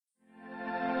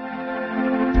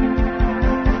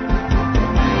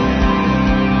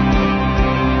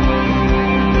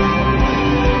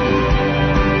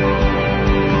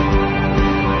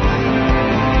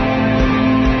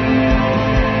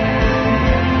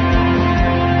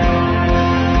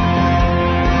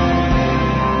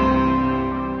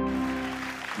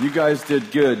guys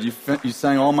did good. You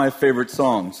sang all my favorite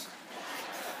songs.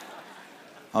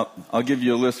 I'll give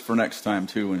you a list for next time,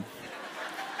 too.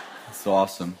 That's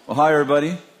awesome. Well, hi,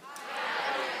 everybody.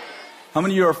 How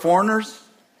many of you are foreigners?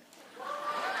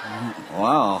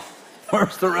 Wow.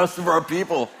 Where's the rest of our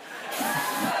people?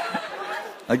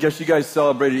 I guess you guys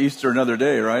celebrated Easter another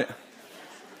day, right?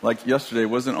 Like yesterday.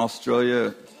 Wasn't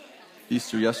Australia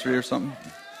Easter yesterday or something?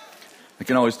 I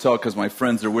can always tell because my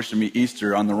friends are wishing me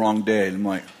Easter on the wrong day. And I'm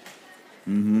like,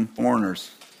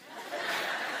 foreigners.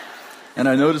 And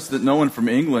I noticed that no one from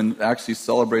England actually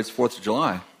celebrates 4th of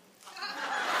July.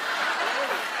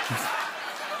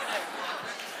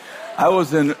 I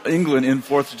was in England in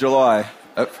 4th of July,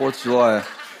 at 4th of July.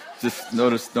 Just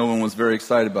noticed no one was very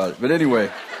excited about it. But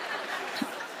anyway.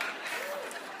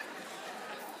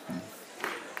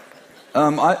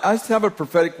 I just have a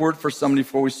prophetic word for somebody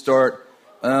before we start.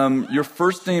 Your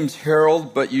first name's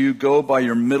Harold, but you go by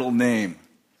your middle name.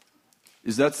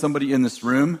 Is that somebody in this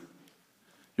room?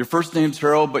 Your first name's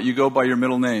Harold, but you go by your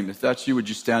middle name. If that's you, would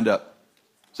you stand up?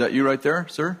 Is that you right there,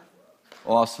 sir?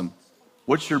 Awesome.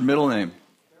 What's your middle name?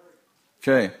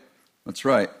 Okay, that's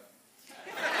right.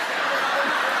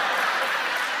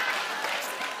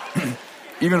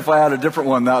 Even if I had a different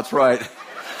one, that's right.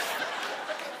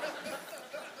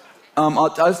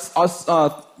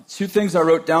 Two things I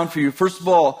wrote down for you. First of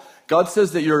all, God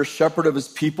says that you're a shepherd of his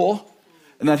people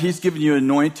and that he's given you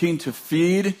anointing to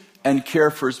feed and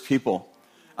care for his people.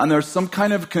 And there's some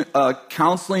kind of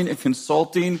counseling and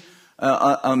consulting,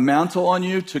 a mantle on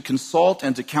you to consult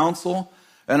and to counsel.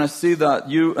 And I see that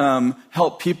you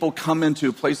help people come into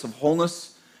a place of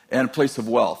wholeness and a place of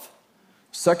wealth.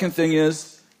 Second thing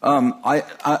is,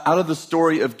 out of the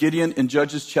story of Gideon in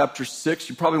Judges chapter 6,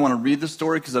 you probably want to read the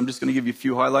story because I'm just going to give you a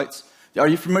few highlights. Are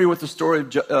you familiar with the story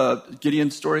of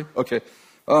Gideon's story? Okay.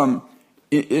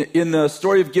 In the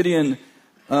story of Gideon,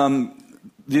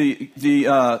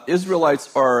 the Israelites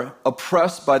are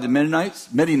oppressed by the Midianites,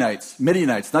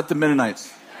 not the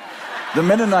Mennonites. The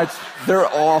Mennonites, they're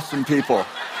awesome people.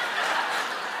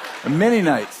 The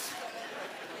Midianites.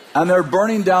 And they're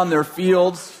burning down their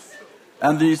fields,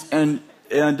 and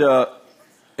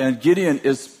Gideon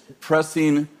is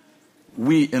pressing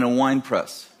wheat in a wine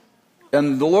press.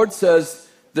 And the Lord says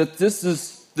that this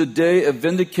is the day of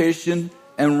vindication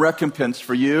and recompense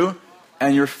for you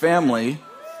and your family.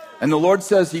 And the Lord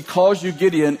says he calls you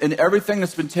Gideon, and everything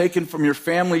that's been taken from your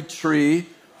family tree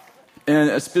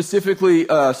and specifically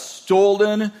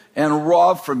stolen and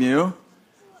robbed from you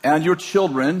and your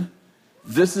children,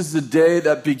 this is the day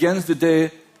that begins the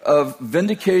day of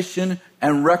vindication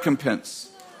and recompense.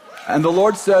 And the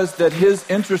Lord says that his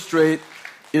interest rate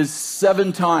is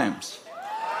 7 times.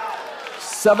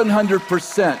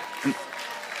 700%.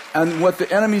 And what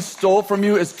the enemy stole from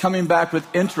you is coming back with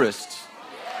interest.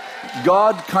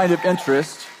 God kind of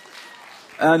interest.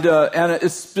 And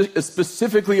it's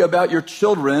specifically about your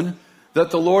children, that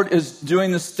the Lord is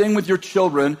doing this thing with your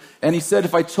children. And he said,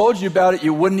 if I told you about it,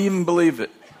 you wouldn't even believe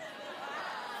it.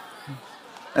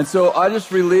 And so I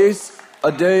just release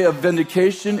a day of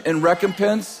vindication and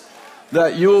recompense,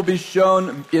 that you will be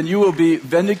shown and you will be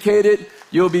vindicated.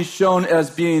 You will be shown as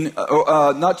being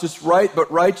not just right, but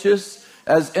righteous,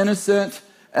 as innocent,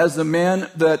 as a man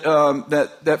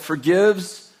that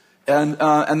forgives and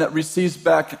that receives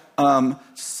back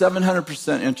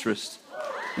 700% interest.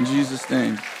 In Jesus'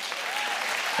 name.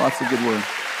 Lots of good word.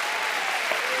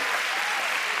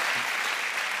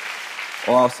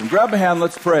 Awesome. Grab a hand,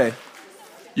 let's pray.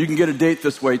 You can get a date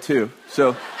this way too.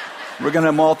 So we're going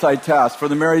to multitask. For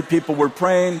the married people, we're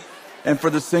praying. And for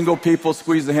the single people,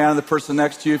 squeeze the hand of the person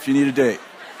next to you if you need a date.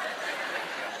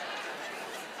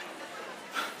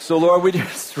 So Lord, we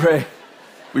just pray.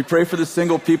 We pray for the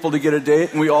single people to get a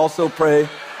date. And we also pray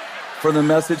for the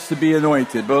message to be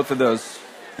anointed. Both of those.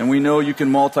 And we know you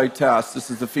can multitask. This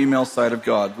is the female side of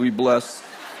God. We bless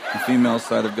the female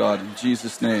side of God. In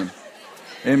Jesus' name.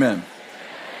 Amen.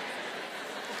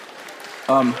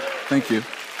 Thank you.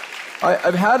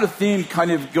 I've had a theme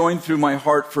kind of going through my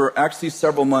heart for actually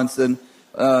several months, and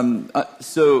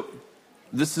so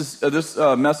this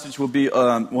message will be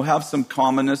will have some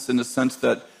commonness in the sense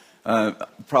that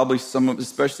probably some of,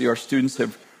 especially our students,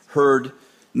 have heard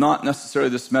not necessarily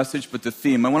this message, but the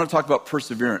theme. I want to talk about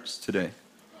perseverance today,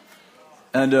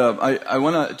 and I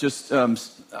want to just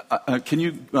can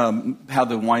you have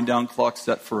the wind down clock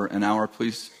set for an hour,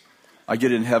 please? I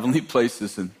get in heavenly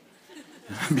places and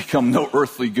become no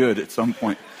earthly good at some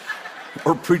point,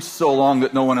 or preach so long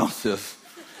that no one else is.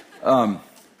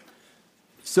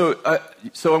 So I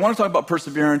want to talk about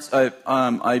perseverance.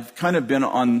 I've kind of been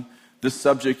on this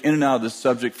subject, in and out of this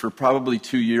subject, for probably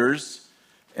 2 years,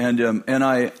 And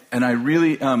I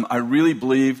really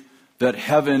believe that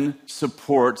heaven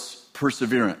supports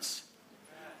perseverance.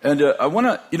 And I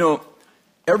want to,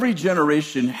 every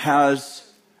generation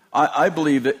has, I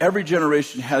believe that every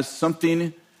generation has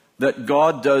something that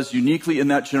God does uniquely in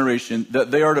that generation that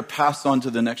they are to pass on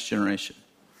to the next generation.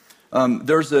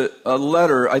 There's a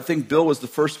letter, I think Bill was the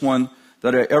first one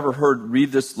that I ever heard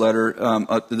read this letter,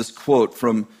 this quote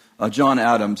from John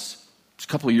Adams a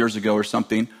couple of years ago or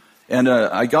something. And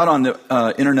I got on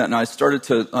the internet and I started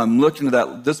to look into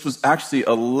that. This was actually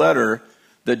a letter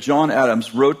that John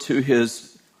Adams wrote to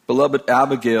his beloved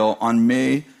Abigail on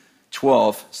May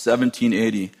 12,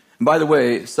 1780. And by the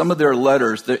way, some of their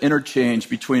letters, the interchange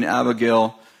between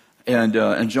Abigail and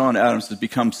John Adams has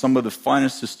become some of the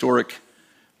finest historic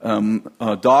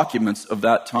documents of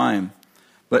that time.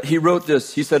 But he wrote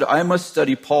this. He said, "I must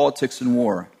study politics and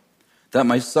war, that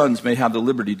my sons may have the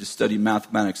liberty to study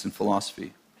mathematics and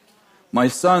philosophy. My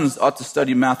sons ought to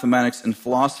study mathematics and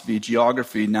philosophy,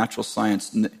 geography, natural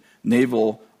science,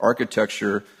 naval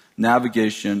architecture,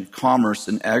 navigation, commerce,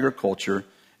 and agriculture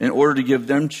in order to give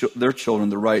them their children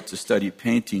the right to study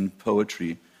painting,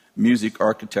 poetry, music,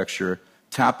 architecture,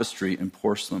 tapestry, and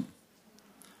porcelain."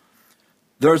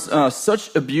 There's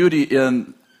such a beauty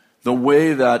in the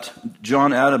way that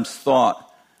John Adams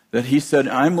thought, that he said,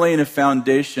 "I'm laying a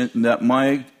foundation that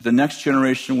the next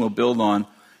generation will build on.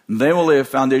 And they will lay a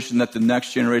foundation that the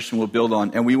next generation will build on.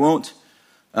 And we won't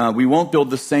build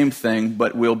the same thing,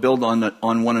 but we'll build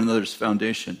on one another's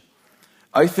foundation."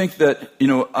 I think that,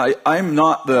 I'm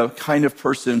not the kind of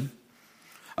person,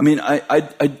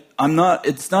 I'm not,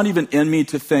 it's not even in me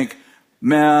to think,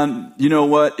 man, you know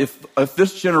what, if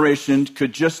this generation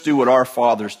could just do what our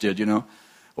fathers did,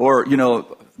 or,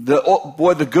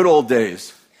 the good old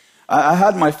days. I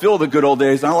had my fill of the good old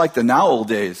days, and I like the now old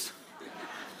days.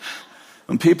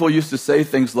 And people used to say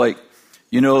things like,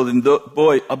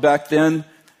 back then,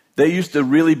 they used to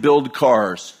really build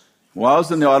cars. Well, I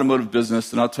was in the automotive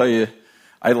business, and I'll tell you,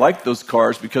 I liked those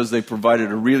cars because they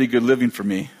provided a really good living for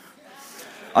me.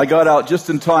 I got out just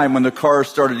in time when the cars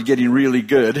started getting really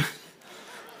good.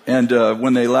 And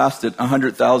when they lasted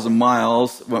 100,000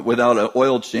 miles without an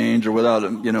oil change or without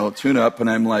a tune-up, and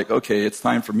I'm like, okay, it's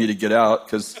time for me to get out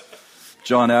because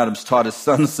John Adams taught his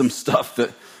sons some stuff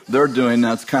that they're doing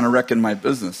that's kind of wrecking my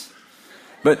business.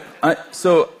 But I'm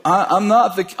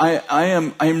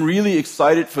really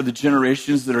excited for the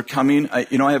generations that are coming.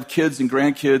 I have kids and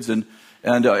grandkids and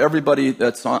everybody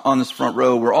that's on this front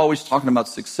row. We're always talking about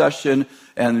succession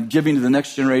and giving to the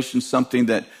next generation something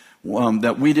that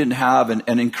we didn't have,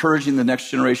 and encouraging the next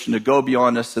generation to go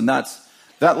beyond us. And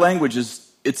that language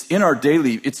it's in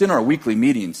our weekly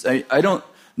meetings. I don't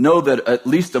know that at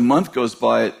least a month goes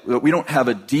by that we don't have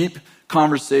a deep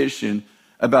conversation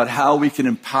about how we can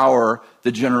empower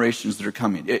the generations that are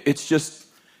coming. It's just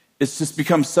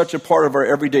become such a part of our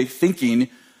everyday thinking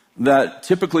that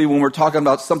typically when we're talking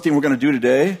about something we're going to do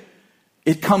today,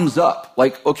 it comes up.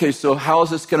 Like, okay, so how is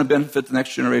this going to benefit the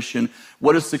next generation?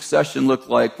 What does succession look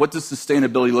like? What does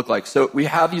sustainability look like? So we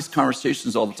have these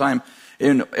conversations all the time,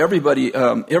 and everybody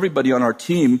on our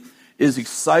team is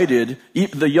excited.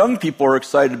 The young people are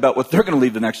excited about what they're going to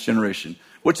leave the next generation,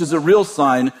 which is a real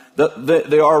sign that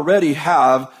they already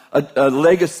have a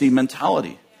legacy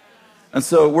mentality. And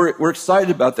so we're excited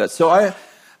about that. So I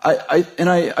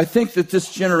think that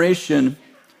this generation,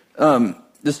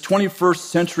 this 21st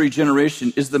century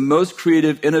generation, is the most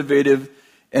creative, innovative,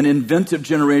 and inventive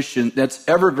generation that's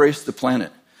ever graced the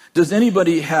planet. Does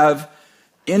anybody have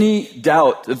any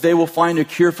doubt that they will find a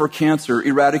cure for cancer,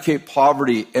 eradicate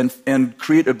poverty, and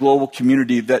create a global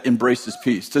community that embraces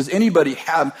peace? Does anybody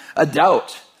have a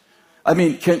doubt? I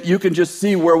mean, you can just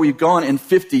see where we've gone in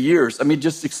 50 years. I mean,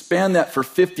 just expand that for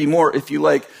 50 more if you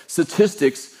like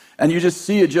statistics, and you just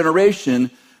see a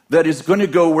generation that is going to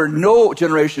go where no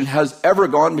generation has ever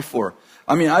gone before.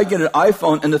 I mean, I get an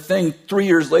iPhone, and the thing 3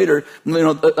 years later,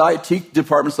 the IT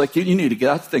department's like, you need to get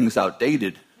that thing's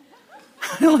outdated.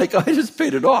 Like, I just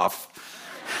paid it off.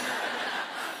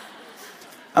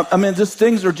 I mean, just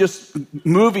things are just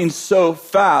moving so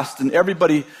fast, and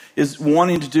everybody is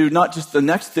wanting to do not just the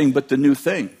next thing, but the new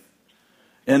thing.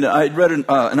 And I read an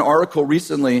article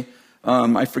recently.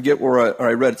 I forget where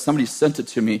I read it. Somebody sent it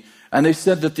to me, and they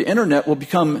said that the internet will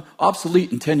become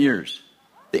obsolete in 10 years.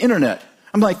 The internet.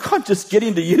 I'm like, I'm just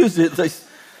getting to use it.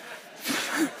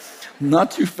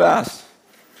 Not too fast.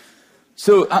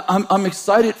 So I'm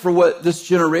excited for what this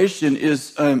generation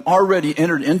is already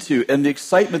entered into, and the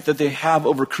excitement that they have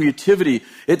over creativity.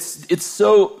 It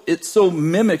so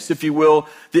mimics, if you will,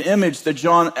 the image that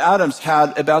John Adams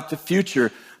had about the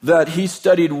future, that he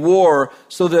studied war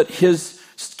so that his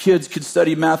kids could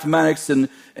study mathematics and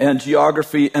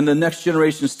geography, and the next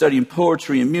generation studying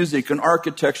poetry and music and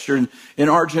architecture. And in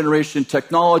our generation,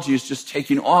 technology is just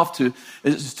taking off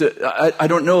I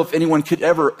don't know if anyone could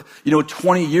ever,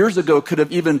 20 years ago could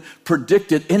have even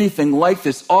predicted anything like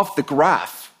this off the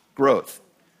graph growth.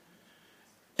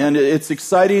 And it's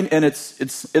exciting, and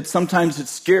it's sometimes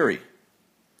it's scary.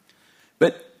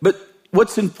 But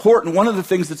what's important, one of the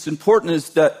things that's important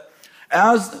is that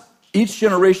as each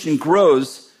generation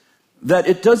grows, that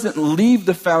it doesn't leave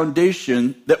the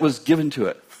foundation that was given to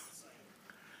it.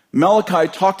 Malachi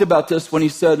talked about this when he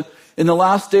said, in the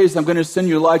last days, I'm going to send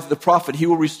you Elijah the prophet. He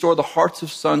will restore the hearts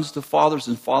of sons to fathers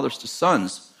and fathers to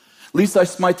sons. Lest I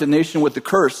smite the nation with the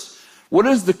curse. What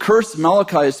is the curse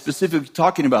Malachi is specifically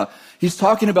talking about? He's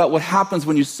talking about what happens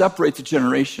when you separate the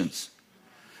generations.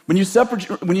 When you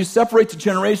separate the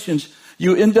generations,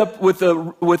 you end up with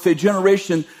a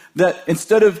generation that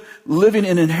instead of living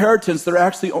in inheritance, they're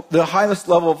actually, the highest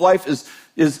level of life is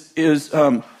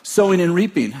sowing and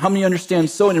reaping. How many understand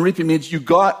sowing and reaping means you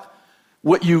got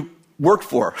what you worked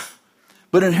for?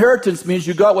 But inheritance means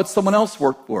you got what someone else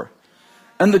worked for.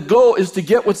 And the goal is to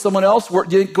get what someone else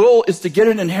worked. The goal is to get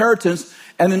an inheritance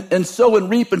and sow and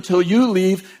reap until you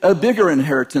leave a bigger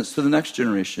inheritance to the next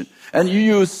generation. And you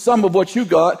use some of what you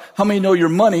got. How many know your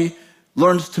money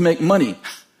learns to make money?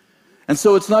 And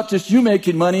so it's not just you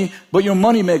making money, but your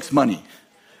money makes money.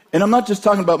 And I'm not just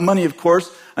talking about money, of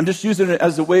course. I'm just using it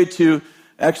as a way to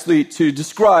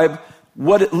describe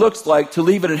what it looks like to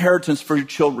leave an inheritance for your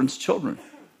children's children.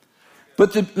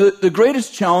 But the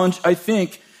greatest challenge, I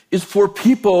think, is for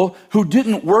people who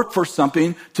didn't work for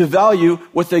something to value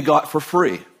what they got for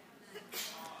free.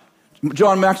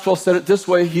 John Maxwell said it this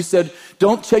way. He said,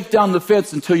 don't take down the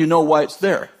fence until you know why it's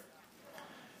there.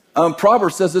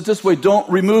 Proverbs says it this way, don't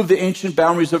remove the ancient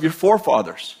boundaries of your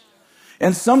forefathers.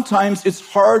 And sometimes it's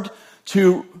hard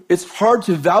to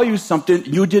value something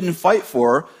you didn't fight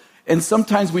for. And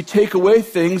sometimes we take away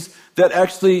things that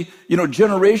actually,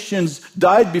 generations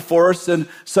died before us, and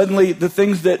suddenly the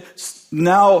things that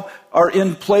now are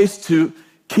in place to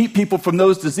keep people from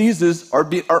those diseases are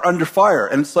under fire.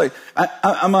 And it's like,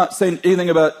 I'm not saying anything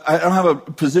about, I don't have a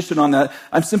position on that.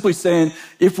 I'm simply saying,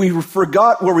 if we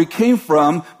forgot where we came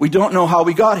from, we don't know how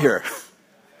we got here.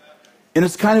 And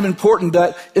it's kind of important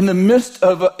that in the midst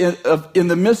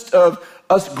of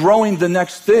us growing the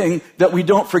next thing, that we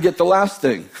don't forget the last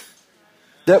thing.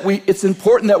 It's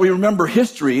important that we remember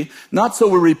history, not so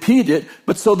we repeat it,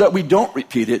 but so that we don't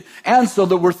repeat it, and so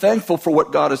that we're thankful for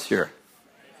what got us here.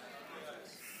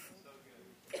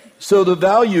 So the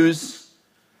values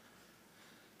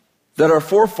that our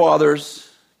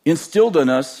forefathers instilled in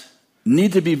us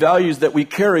need to be values that we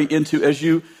carry into,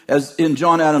 as in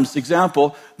John Adams'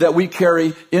 example, that we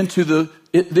carry into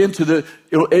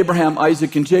Abraham,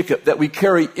 Isaac, and Jacob, that we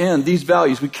carry in these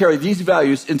values. We carry these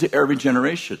values into every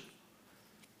generation.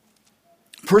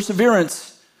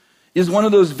 Perseverance is one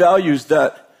of those values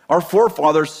that our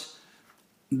forefathers,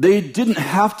 they didn't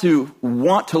have to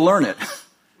want to learn it.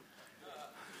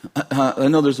 I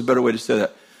know there's a better way to say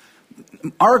that.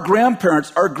 Our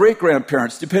grandparents, our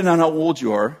great-grandparents, depending on how old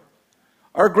you are,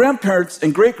 our grandparents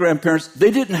and great-grandparents,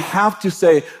 they didn't have to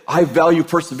say, I value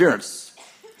perseverance.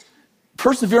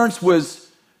 Perseverance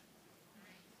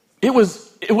they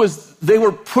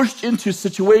were pushed into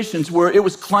situations where it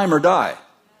was climb or die.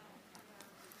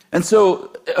 And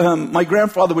so my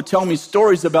grandfather would tell me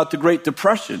stories about the Great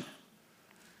Depression,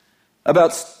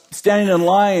 about standing in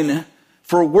line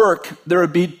for work. There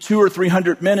would be 200 or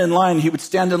 300 men in line. He would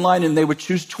stand in line and they would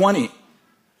choose 20.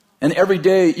 And every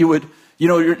day you would,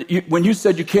 when you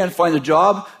said you can't find a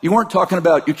job, you weren't talking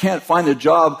about you can't find a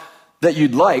job that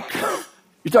you'd like.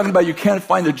 You're talking about you can't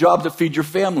find a job to feed your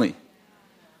family.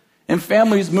 And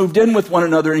families moved in with one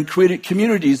another and created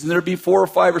communities. And there'd be 4 or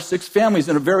 5 or 6 families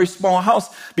in a very small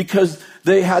house because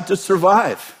they had to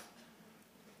survive.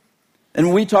 And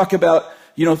when we talk about,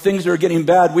 things that are getting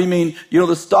bad, we mean,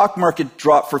 the stock market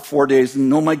dropped for 4 days.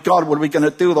 And oh my God, what are we going to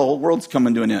do? The whole world's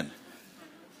coming to an end.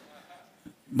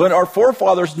 But our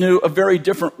forefathers knew a very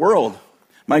different world.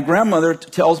 My grandmother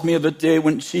tells me of a day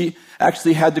when she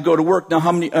actually had to go to work. Now,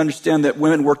 how many understand that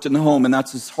women worked in the home, and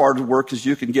that's as hard work as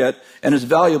you can get and as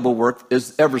valuable work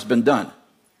as ever's been done?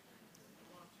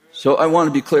 So I want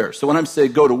to be clear. So when I'm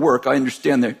saying go to work, I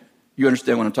understand that you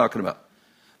understand what I'm talking about.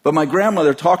 But my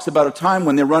grandmother talks about a time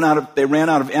when they ran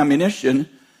out of ammunition,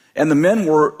 and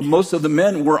most of the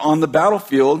men were on the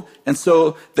battlefield, and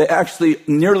so they actually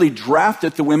nearly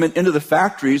drafted the women into the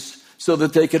factories so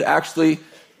that they could actually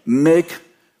make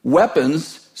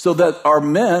weapons so that our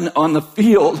men on the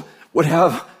field would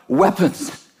have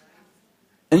weapons.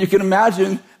 And you can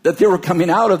imagine that they were coming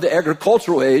out of the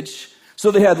agricultural age, so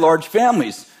they had large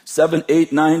families, 7,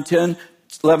 8, 9, 10,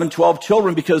 11, 12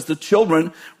 children, because the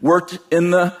children worked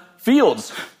in the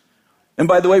fields. And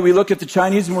by the way, we look at the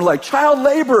Chinese and we're like, child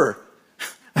labor.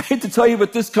 I hate to tell you,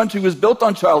 but this country was built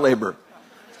on child labor.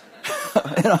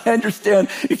 And I understand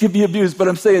it can be abused, but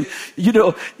I'm saying,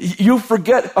 you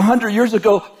forget 100 years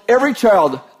ago, every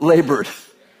child labored.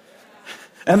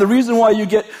 And the reason why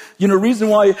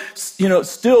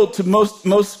still to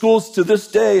most schools to this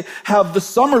day have the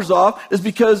summers off is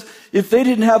because if they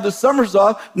didn't have the summers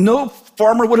off, no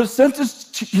farmer would have sent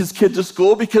his kid to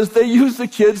school, because they use the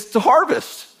kids to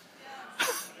harvest.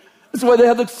 That's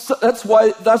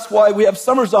why we have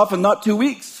summers off and not 2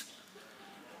 weeks.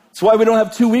 That's why we don't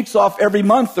have 2 weeks off every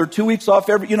month, or 2 weeks off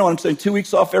 2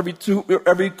 weeks off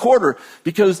every quarter,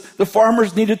 because the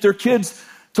farmers needed their kids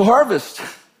to harvest.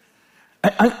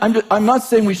 I'm not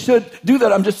saying we should do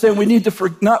that. I'm just saying we need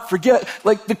to not forget,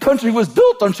 like, the country was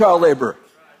built on child labor.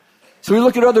 So we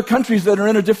look at other countries that are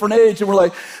in a different age and we're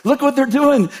like, look what they're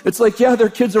doing. It's like, yeah, their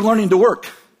kids are learning to work.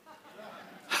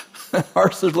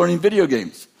 Ours is learning video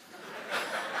games.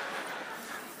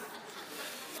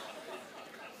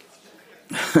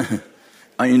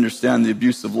 I understand the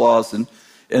abuse of laws. And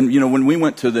when we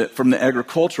went from the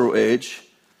agricultural age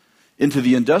into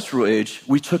the industrial age,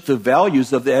 we took the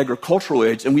values of the agricultural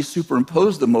age and we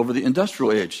superimposed them over the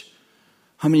industrial age.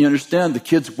 How many understand the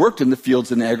kids worked in the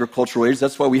fields in the agricultural age?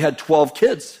 That's why we had 12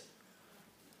 kids.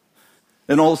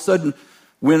 And all of a sudden,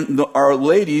 when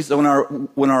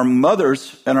our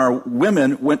mothers and our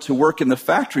women went to work in the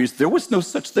factories, there was no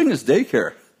such thing as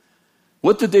daycare.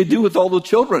 What did they do with all the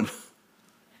children?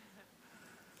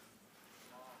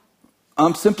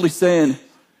 I'm simply saying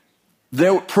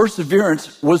their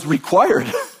perseverance was required.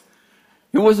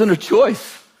 It wasn't a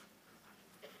choice.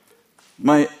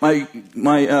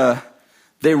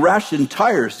 They rationed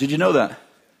tires. Did you know that?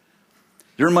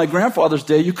 During my grandfather's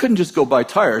day, you couldn't just go buy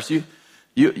tires.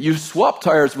 You swapped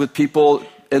tires with people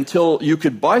until you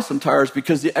could buy some tires,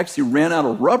 because they actually ran out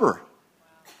of rubber.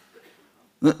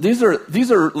 These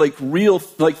are like real,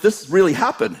 like this really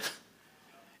happened.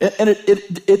 And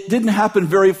it didn't happen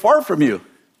very far from you.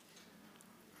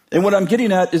 And what I'm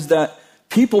getting at is that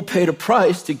people paid a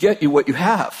price to get you what you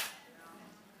have.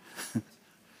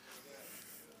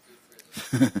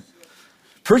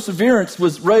 Perseverance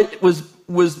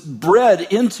was bred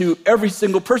into every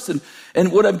single person.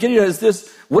 And what I'm getting at is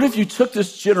this: what if you took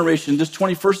this generation, this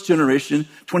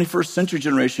 21st century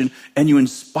generation, and you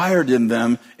inspired in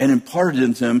them and imparted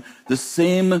in them the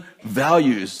same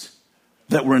values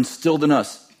that were instilled in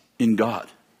us in God,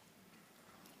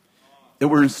 that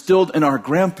were instilled in our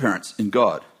grandparents in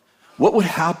God? What would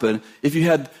happen if you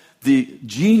had the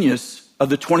genius of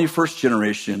the 21st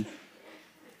generation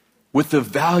with the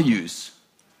values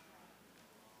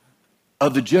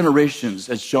of the generations,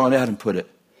 as John Adam put it,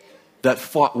 that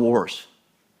fought wars?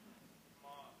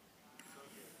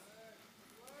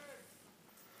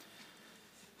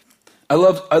 I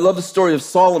love the story of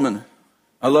Solomon.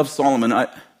 I love Solomon. I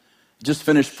just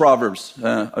finished Proverbs.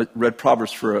 I read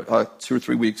Proverbs for 2 or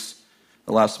 3 weeks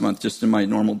last month, just in my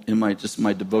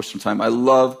devotional time. I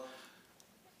love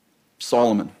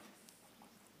Solomon.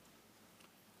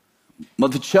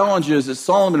 But the challenge is that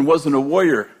Solomon wasn't a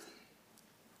warrior.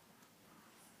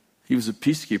 He was a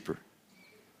peacekeeper.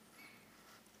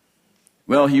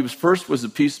 Well, he was a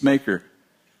peacemaker,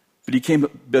 but he became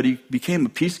a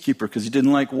peacekeeper because he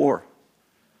didn't like war.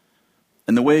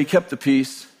 And the way he kept the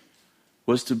peace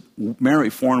was to marry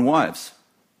foreign wives,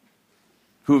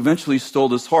 who eventually stole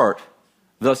his heart.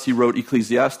 Thus, he wrote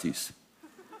Ecclesiastes.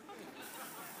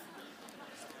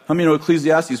 How many know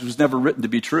Ecclesiastes was never written to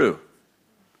be true?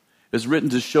 It was written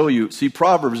to show you. See,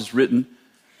 Proverbs is written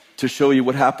to show you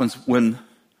what happens when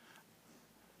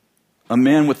a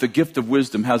man with the gift of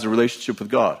wisdom has a relationship with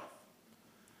God.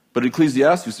 But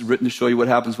Ecclesiastes is written to show you what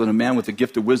happens when a man with the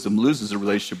gift of wisdom loses a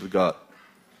relationship with God.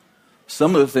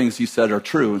 Some of the things he said are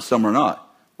true and some are not.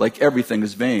 Like everything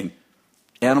is vain.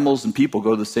 Animals and people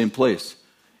go to the same place.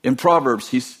 In Proverbs,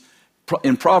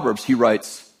 he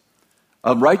writes,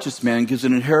 a righteous man gives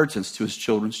an inheritance to his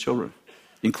children's children.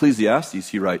 In Ecclesiastes,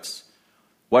 he writes,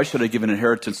 why should I give an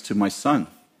inheritance to my sons?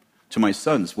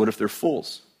 What if they're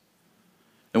fools?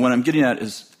 And what I'm getting at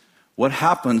is, what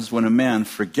happens when a man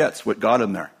forgets what got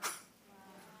him there?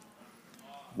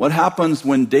 What happens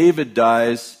when David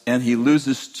dies and he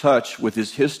loses touch with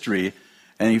his history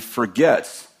and he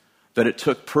forgets that it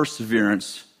took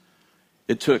perseverance,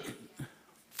 it took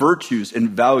virtues and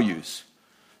values.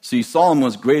 See, Solomon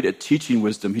was great at teaching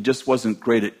wisdom. He just wasn't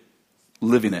great at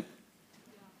living it.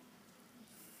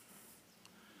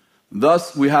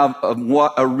 Thus, we have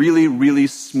a really, really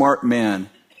smart man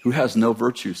who has no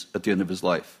virtues at the end of his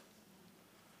life.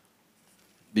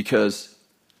 Because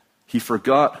he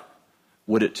forgot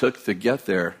what it took to get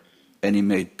there, and he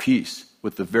made peace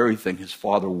with the very thing his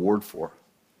father warred for.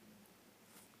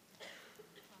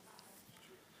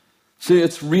 See,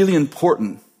 it's really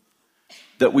important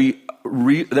that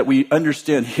we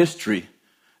understand history,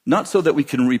 not so that we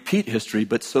can repeat history,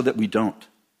 but so that we don't.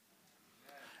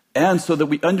 And so that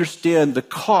we understand the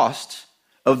cost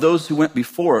of those who went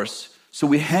before us, so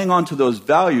we hang on to those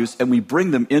values and we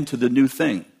bring them into the new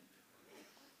thing.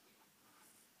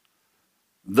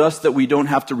 Thus that we don't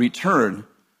have to return,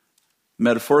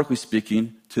 metaphorically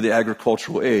speaking, to the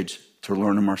agricultural age to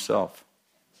learn them ourselves.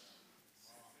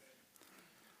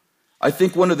 I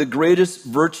think one of the greatest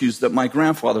virtues that my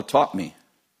grandfather taught me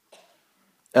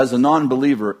as a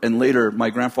non-believer, and later my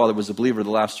grandfather was a believer the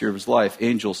last year of his life,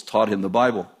 angels taught him the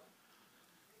Bible.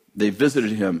 They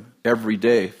visited him every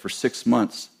day for 6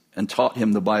 months and taught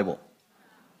him the Bible.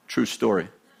 True story.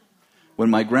 When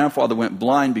my grandfather went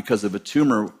blind because of a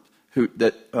tumor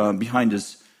behind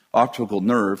his optical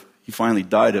nerve, he finally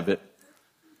died of it.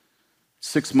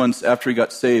 6 months after he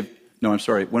got saved,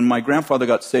 when my grandfather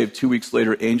got saved, 2 weeks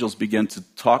later, angels began to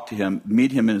talk to him,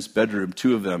 meet him in his bedroom,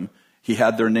 2 of them. He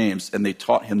had their names, and they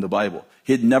taught him the Bible.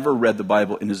 He had never read the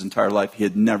Bible in his entire life. He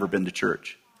had never been to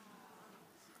church.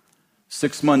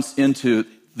 6 months into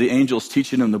the angels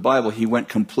teaching him the Bible, he went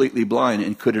completely blind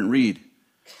and couldn't read.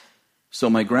 So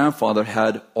my grandfather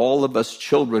had all of us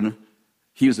children.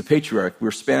 He was a patriarch. We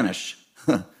were Spanish.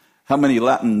 How many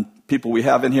Latin people we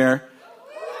have in here?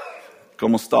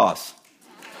 ¿Cómo estás?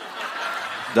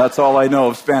 That's all I know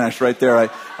of Spanish right there.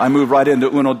 I moved right into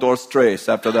uno, dos, tres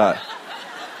after that.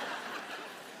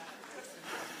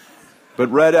 But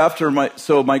right after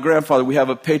my grandfather, we have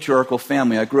a patriarchal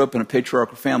family. I grew up in a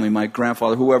patriarchal family. My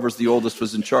grandfather, whoever's the oldest,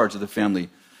 was in charge of the family.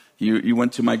 You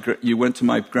went to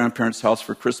my grandparents' house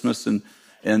for Christmas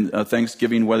and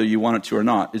Thanksgiving, whether you wanted to or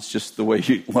not. It's just the way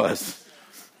it was.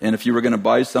 And if you were going to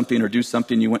buy something or do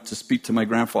something, you went to speak to my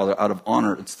grandfather out of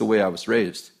honor. It's the way I was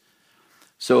raised.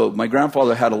 So my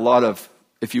grandfather had a lot of,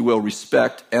 if you will,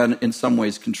 respect and in some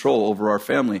ways control over our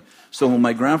family. So when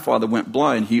my grandfather went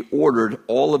blind, he ordered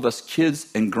all of us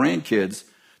kids and grandkids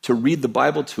to read the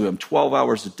Bible to him 12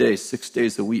 hours a day, 6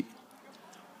 days a week.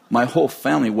 My whole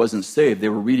family wasn't saved. They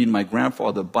were reading my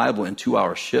grandfather the Bible in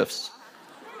 2-hour shifts.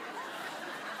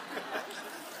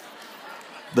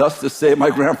 Thus to say, my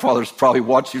grandfather's probably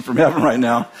watching from heaven right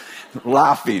now,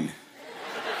 laughing.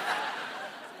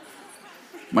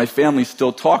 My family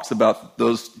still talks about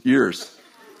those years.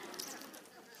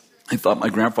 I thought my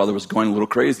grandfather was going a little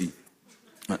crazy.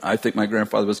 I think my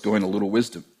grandfather was going a little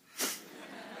wisdom.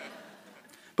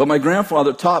 But my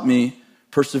grandfather taught me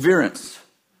perseverance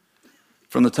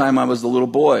from the time I was a little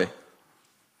boy.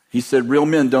 He said, real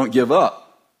men don't give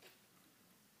up.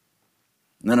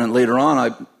 And then later on,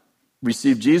 I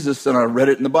received Jesus and I read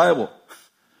it in the Bible.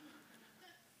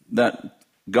 That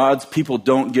God's people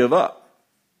don't give up.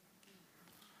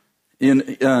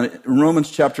 In Romans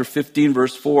chapter 15,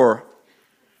 verse 4,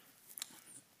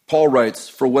 Paul writes,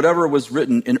 for whatever was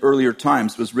written in earlier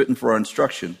times was written for our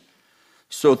instruction.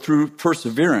 So through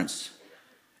perseverance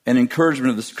and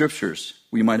encouragement of the scriptures,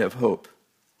 we might have hope.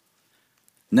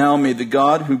 Now may the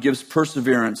God who gives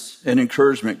perseverance and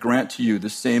encouragement grant to you the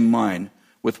same mind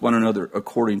with one another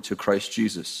according to Christ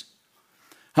Jesus.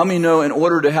 How many know in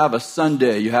order to have a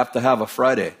Sunday, you have to have a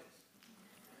Friday?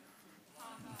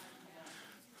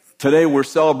 Today we're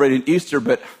celebrating Easter,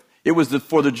 but it was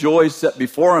for the joy set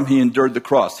before him, he endured the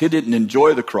cross. He didn't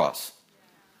enjoy the cross.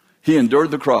 He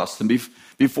endured the cross. And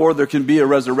before there can be a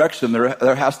resurrection,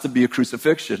 there has to be a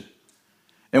crucifixion.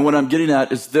 And what I'm getting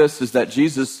at is that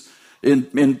Jesus, in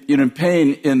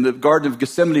pain in the Garden of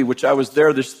Gethsemane, which I was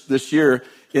there this year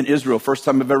in Israel, first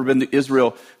time I've ever been to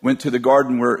Israel, went to the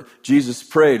garden where Jesus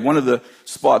prayed. One of the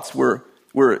spots where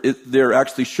they're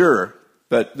actually sure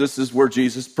that this is where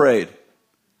Jesus prayed.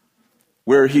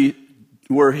 Where he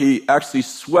actually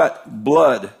sweat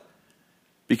blood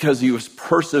because he was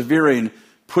persevering,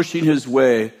 pushing his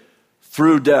way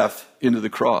through death into the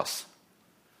cross.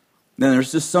 Then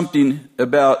there's just something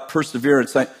about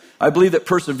perseverance. I believe that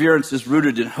perseverance is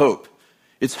rooted in hope.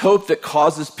 It's hope that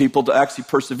causes people to actually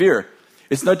persevere.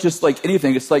 It's not just like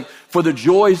anything. It's like for the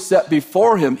joy set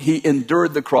before him, he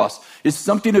endured the cross. It's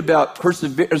something about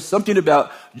perseverance, something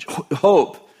about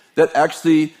hope that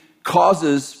actually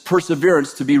causes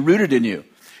perseverance to be rooted in you.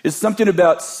 It's something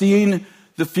about seeing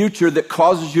the future that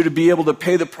causes you to be able to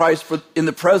pay the price in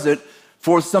the present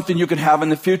for something you can have in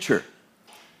the future.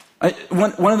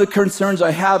 One of the concerns I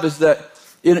have is that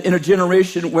in a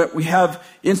generation where we have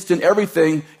instant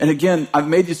everything. And again, I've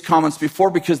made these comments before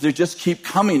because they just keep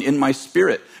coming in my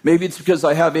spirit. Maybe it's because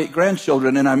I have 8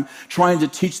 grandchildren and I'm trying to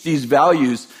teach these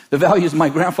values. The values my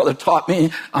grandfather taught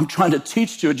me, I'm trying to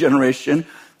teach to a generation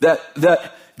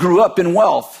that grew up in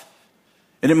wealth.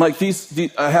 And I'm like,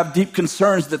 I have deep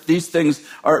concerns that these things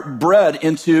are bred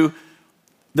into,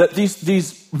 that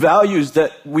these values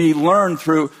that we learn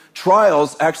through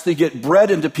trials actually get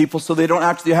bred into people so they don't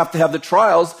actually have to have the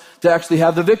trials to actually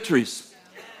have the victories.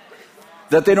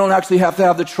 That they don't actually have to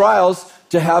have the trials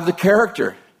to have the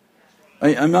character.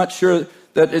 I'm not sure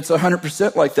that it's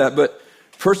 100% like that, but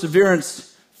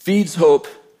perseverance feeds hope,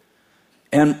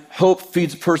 and hope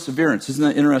feeds perseverance. Isn't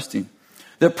that interesting?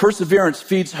 That perseverance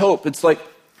feeds hope. It's like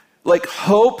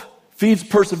hope feeds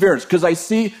perseverance, because I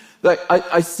see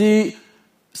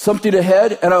something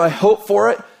ahead and I hope for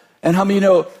it. And how many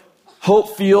know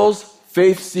hope feels,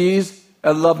 faith sees,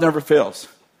 and love never fails?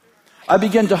 I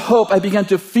begin to hope, I begin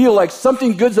to feel like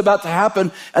something good's about to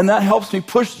happen, and that helps me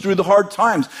push through the hard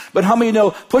times. But how many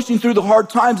know pushing through the hard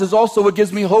times is also what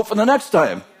gives me hope for the next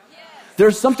time?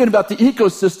 There's something about the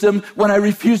ecosystem when I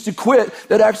refuse to quit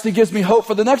that actually gives me hope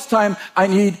for the next time I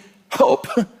need hope.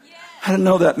 I don't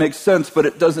know that makes sense, but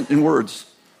it doesn't in words.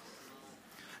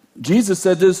 Jesus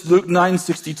said this, Luke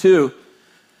 9:62,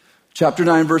 chapter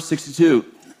 9, verse 62.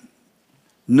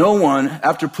 No one,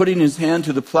 after putting his hand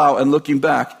to the plow and looking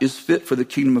back, is fit for the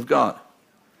kingdom of God.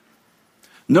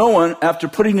 No one, after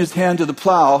putting his hand to the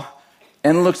plow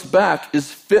and looks back, is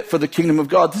fit for the kingdom of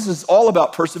God. This is all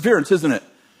about perseverance, isn't it?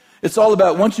 It's all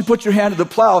about once you put your hand to the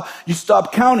plow, you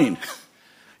stop counting.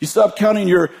 You stop counting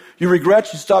your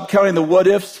regrets. You stop counting the what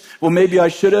ifs. Well, maybe I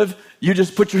should have. You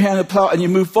just put your hand to the plow and you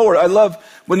move forward. I love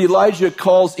when Elijah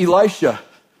calls Elisha.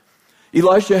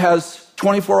 Elisha has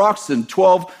 24 oxen,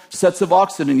 12 sets of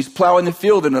oxen, and he's plowing the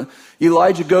field. And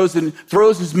Elijah goes and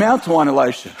throws his mantle on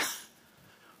Elisha.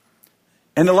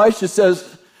 And Elisha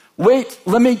says, wait,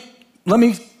 let me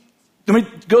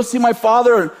go see my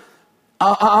father, and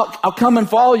I'll come and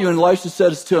follow you. And Elijah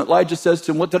says to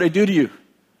him, what did I do to you?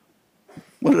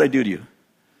 What did I do to you?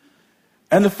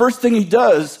 And the first thing he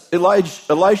does,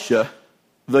 Elisha,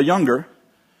 the younger,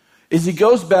 is he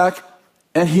goes back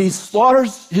and he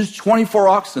slaughters his 24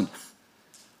 oxen.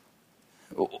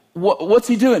 What's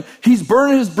he doing? He's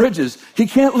burning his bridges. He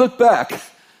can't look back.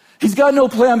 He's got no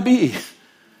plan B.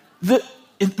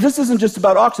 This isn't just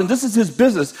about oxen. This is his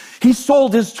business. He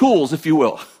sold his tools, if you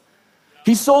will.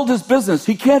 He sold his business.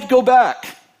 He can't go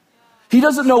back. He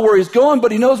doesn't know where he's going,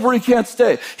 but he knows where he can't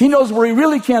stay. He knows where he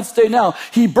really can't stay now.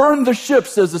 He burned the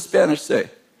ships, as the Spanish say.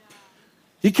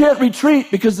 He can't retreat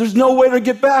because there's no way to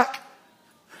get back.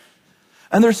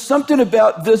 And there's something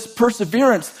about this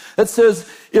perseverance that says,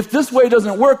 if this way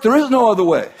doesn't work, there is no other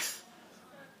way.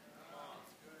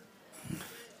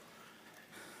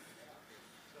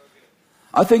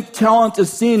 I think talent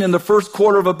is seen in the first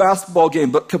quarter of a basketball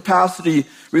game, but capacity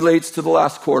relates to the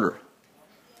last quarter.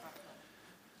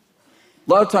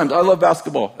 A lot of times, I love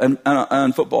basketball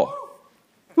and football.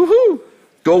 Woohoo!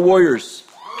 Go Warriors.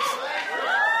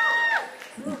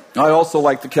 I also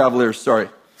like the Cavaliers, sorry.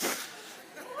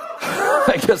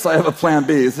 I guess I have a plan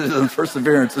B.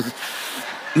 Perseverance is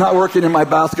not working in my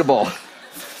basketball.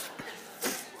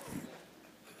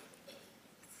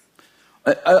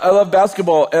 I love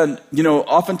basketball, and,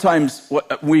 oftentimes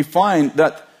we find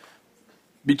that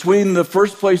between the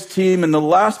first place team and the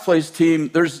last place team,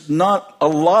 there's not a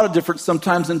lot of difference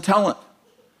sometimes in talent.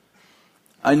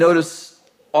 I notice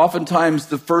oftentimes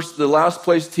the last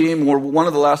place team, or one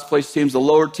of the last place teams, the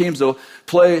lower teams, will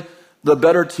play the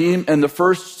better team, and the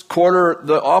first quarter,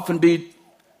 they'll often be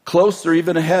close or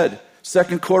even ahead.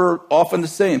 Second quarter, often the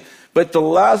same. But the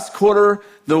last quarter,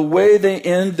 the way they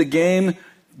end the game,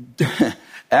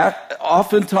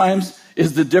 oftentimes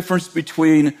is the difference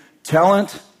between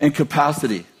talent and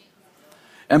capacity.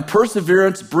 And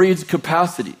perseverance breeds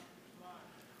capacity.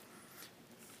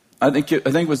 I think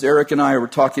it was Eric and I were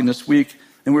talking this week,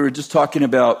 and we were just talking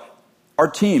about our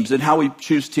teams and how we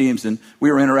choose teams, and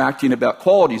we were interacting about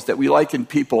qualities that we like in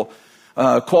people,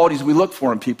 qualities we look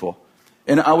for in people.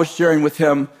 And I was sharing with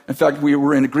him, in fact, we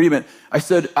were in agreement. I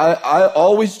said, I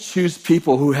always choose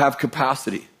people who have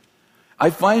capacity. I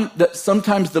find that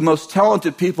sometimes the most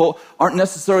talented people aren't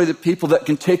necessarily the people that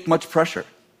can take much pressure.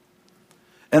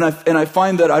 And I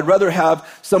find that I'd rather have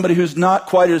somebody who's not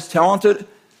quite as talented,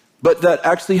 but that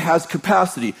actually has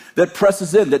capacity, that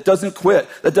presses in, that doesn't quit,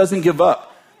 that doesn't give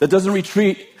up, that doesn't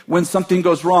retreat when something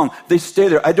goes wrong. They stay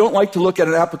there. I don't like to look at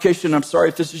an application. I'm sorry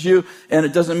if this is you, and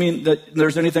it doesn't mean that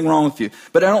there's anything wrong with you.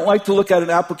 But I don't like to look at an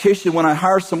application when I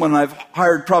hire someone, and I've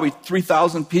hired probably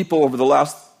 3,000 people over the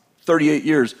last 38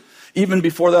 years. even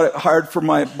before that, I hired for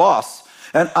my boss.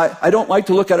 And I don't like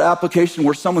to look at an application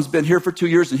where someone's been here for 2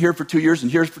 years and here for 2 years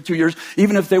and here for 2 years,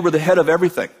 even if they were the head of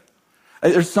everything.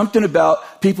 There's something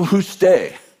about people who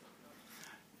stay.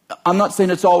 I'm not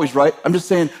saying it's always right. I'm just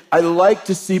saying I like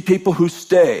to see people who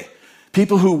stay.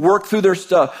 People who work through their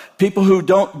stuff. People who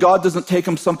God doesn't take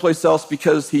them someplace else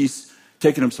because he's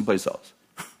taking them someplace else.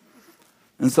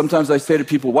 And sometimes I say to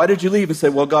people, why did you leave? And say,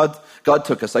 well, God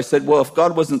took us. I said, well, if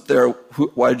God wasn't there,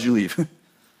 why did you leave?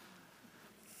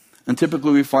 And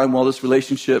typically we find, well, this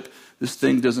relationship, this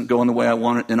thing doesn't go in the way I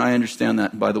want it. And I understand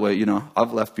that. And by the way,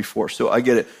 I've left before, so I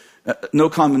get it. No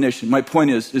condemnation. My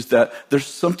point is that there's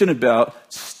something about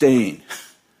staying.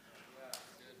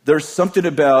 There's something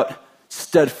about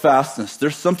steadfastness.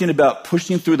 There's something about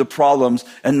pushing through the problems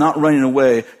and not running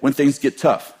away when things get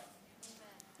tough.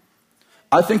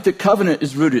 I think that covenant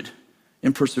is rooted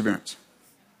in perseverance.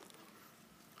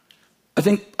 I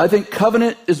think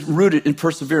covenant is rooted in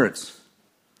perseverance.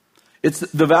 It's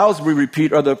the vows we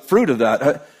repeat are the fruit of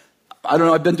that. I don't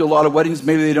know, I've been to a lot of weddings.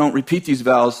 Maybe they don't repeat these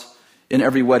vows in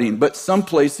every wedding. But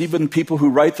someplace, even people who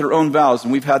write their own vows,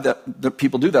 and we've had that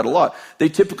people do that a lot, they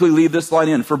typically leave this line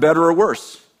in, for better or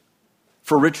worse,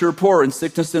 for richer or poor, in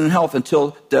sickness and in health,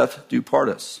 until death do part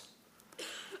us.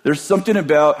 There's something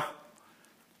about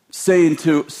saying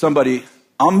to somebody,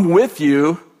 I'm with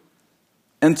you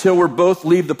until we both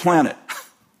leave the planet.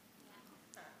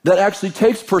 That actually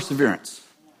takes perseverance.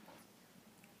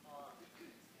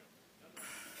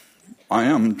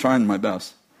 I'm trying my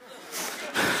best.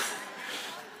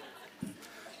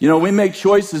 We make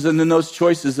choices, and then those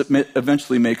choices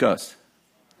eventually make us.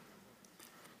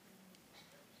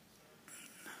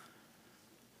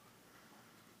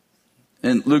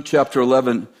 In Luke chapter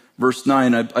 11, verse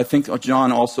 9, I think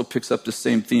John also picks up the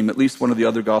same theme. At least one of the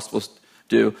other Gospels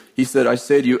do. He said, I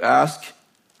say to you, ask,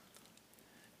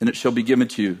 and it shall be given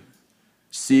to you.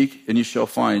 Seek, and you shall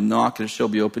find. Knock, and it shall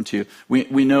be opened to you.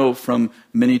 We know from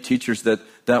many teachers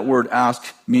that word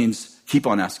ask means keep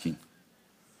on asking.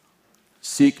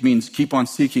 Seek means keep on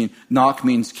seeking. Knock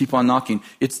means keep on knocking.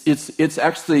 It's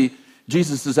actually,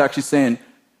 Jesus is actually saying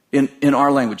in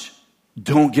our language,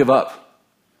 don't give up.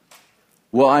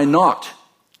 Well, I knocked.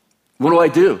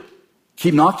 What do?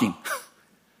 Keep knocking.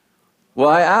 Well,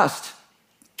 I asked.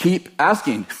 Keep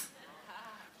asking.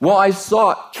 Well, I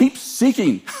sought. Keep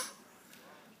seeking.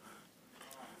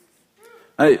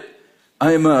 I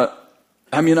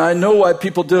know why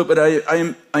people do it, but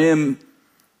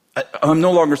I'm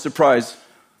no longer surprised.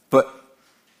 But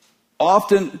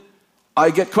often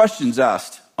I get questions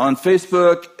asked on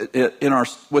Facebook,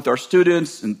 with our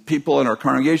students and people in our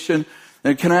congregation.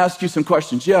 And can I ask you some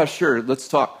questions? Yeah, sure. Let's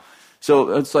talk.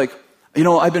 So it's like,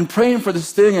 I've been praying for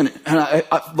this thing, and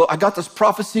I got this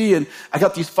prophecy, and I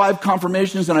got these 5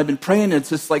 confirmations, and I've been praying, and it's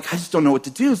just like, I just don't know what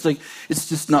to do. It's like, it's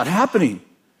just not happening.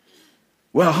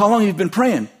 Well, how long have you been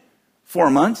praying? 4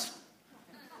 months.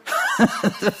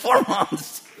 4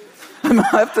 months. I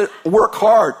have to work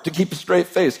hard to keep a straight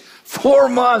face. 4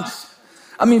 months.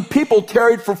 People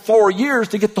tarried for 4 years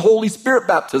to get the Holy Spirit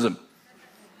baptism.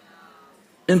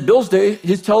 In Bill's day,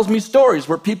 he tells me stories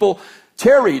where people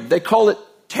tarried. They call it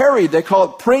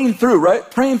praying through, right?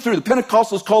 Praying through. The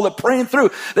Pentecostals call it praying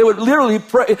through. They would literally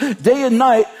pray day and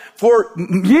night for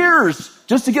years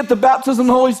just to get the baptism of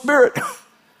the Holy Spirit.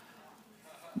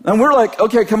 And we're like,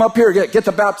 okay, come up here, get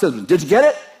the baptism. Did you get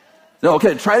it? No,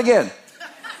 okay, try it again.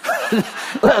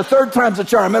 Third time's a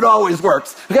charm. It always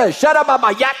works. Okay, shut up,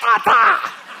 Baba,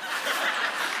 yatata.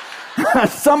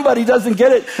 Somebody doesn't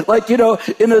get it,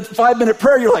 in a 5-minute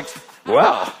prayer, you're like,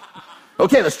 wow.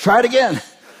 Okay, let's try it again.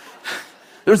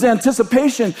 There's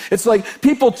anticipation. It's like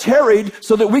people tarried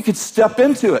so that we could step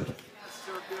into it.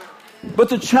 But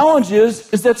the challenge is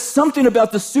that something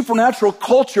about the supernatural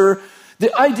culture,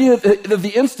 the idea of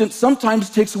the instant sometimes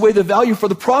takes away the value for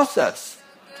the process.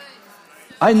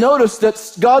 I noticed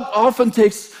that God often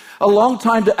takes a long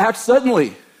time to act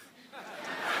suddenly.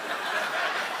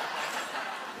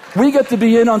 We get to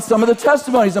be in on some of the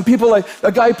testimonies, and people are like,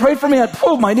 a guy prayed for me, and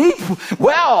my knee,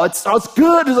 wow, it's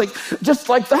good. It's like, just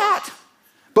like that.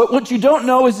 But what you don't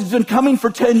know is he's been coming for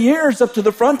 10 years up to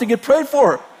the front to get prayed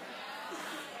for.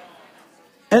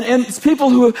 And it's people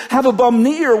who have a bum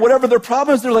knee or whatever their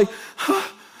problem is. They're like,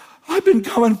 I've been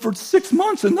coming for 6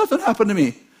 months and nothing happened to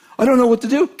me. I don't know what to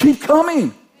do. Keep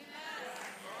coming.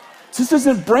 This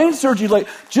isn't brain surgery.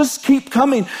 Just keep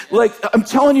coming. I'm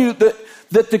telling you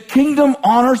that the kingdom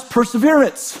honors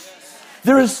perseverance.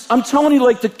 I'm telling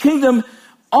you, the kingdom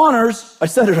honors, I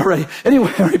said it already. Anyway,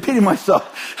 I'm repeating myself.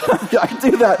 I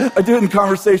do that. I do it in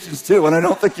conversations too, and I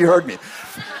don't think you heard me.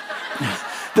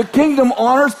 The kingdom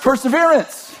honors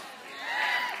perseverance.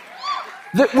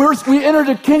 That we entered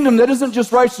a kingdom that isn't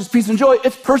just righteousness, peace, and joy.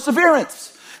 It's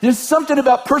perseverance. There's something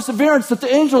about perseverance that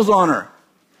the angels honor.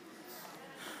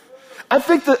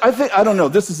 I don't know,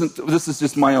 this is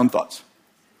just my own thoughts.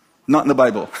 Not in the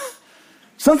Bible.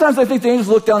 Sometimes I think the angels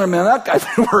look down and, man, that guy's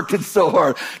been working so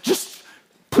hard. Just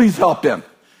please help him.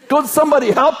 Go,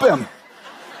 somebody help him.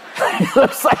 He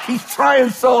looks like he's trying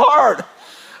so hard.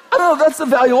 I don't know, that's the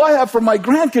value I have for my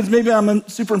grandkids. Maybe I'm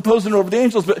superimposing it over the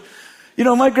angels, but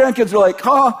my grandkids are like,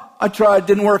 I tried,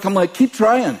 didn't work. I'm like, keep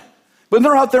trying. When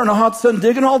they're out there in the hot sun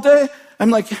digging all day, I'm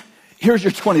like, here's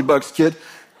your $20, kid.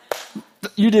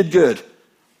 You did good.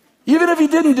 Even if he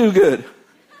didn't do good.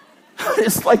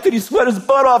 It's like that he sweat his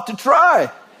butt off to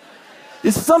try.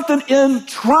 It's something in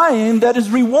trying that is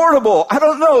rewardable. I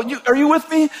don't know. Are you with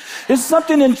me? It's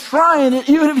something in trying,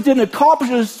 even if he didn't accomplish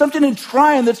it, there's something in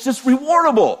trying that's just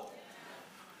rewardable.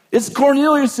 It's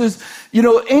Cornelius'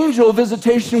 angel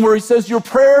visitation where he says, your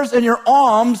prayers and your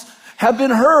alms have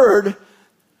been heard,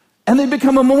 and they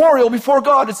become a memorial before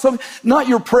God. It's not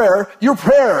your prayer, your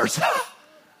prayers.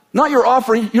 Not your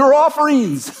offering, your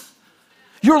offerings.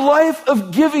 Your life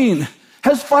of giving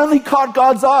has finally caught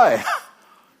God's eye.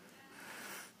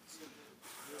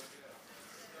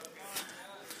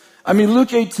 I mean,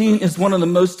 Luke 18 is one of the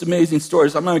most amazing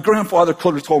stories. My grandfather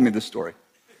could have told me this story.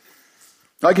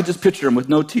 I could just picture him with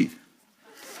no teeth.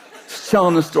 Just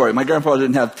telling the story. My grandfather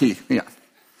didn't have teeth. Yeah.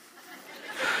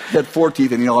 He had 4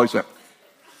 teeth and he always went.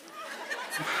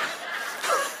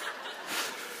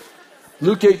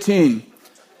 Luke 18.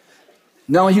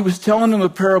 Now he was telling them a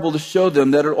parable to show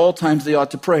them that at all times they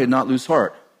ought to pray and not lose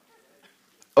heart.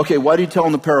 Okay, why do you tell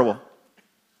them the parable?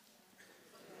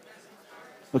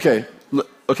 Okay.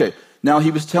 Now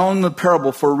he was telling them the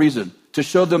parable for a reason. To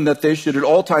show them that they should at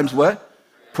all times what?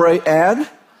 Pray and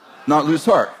not lose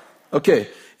heart. Okay.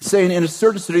 Saying in a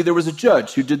certain city there was a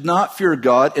judge who did not fear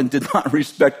God and did not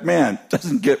respect man.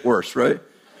 Doesn't get worse, right?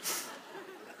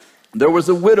 There was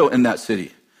a widow in that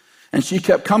city. And she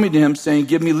kept coming to him saying,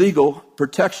 give me legal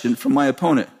protection from my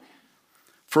opponent.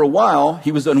 For a while,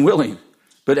 he was unwilling.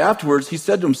 But afterwards, he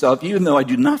said to himself, even though I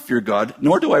do not fear God,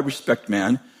 nor do I respect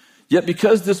man, yet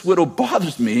because this widow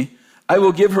bothers me, I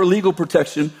will give her legal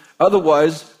protection.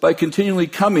 Otherwise, by continually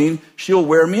coming, she'll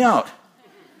wear me out.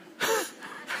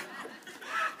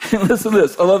 Listen to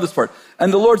this. I love this part.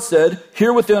 And the Lord said,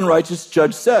 hear what the unrighteous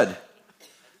judge said.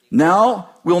 Now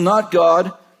will not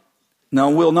God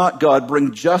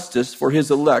bring justice for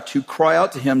his elect who cry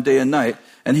out to him day and night,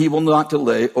 and he will not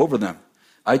delay over them?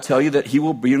 I tell you that he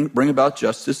will bring about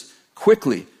justice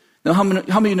quickly. Now,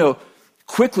 how many know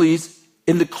quickly's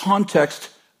in the context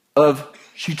of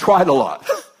she tried a lot?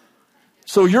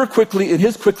 So your quickly and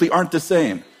his quickly aren't the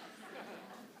same.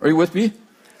 Are you with me?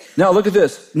 Now look at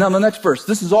this. Now the next verse.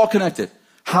 This is all connected.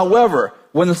 However,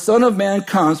 when the Son of Man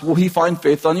comes, will he find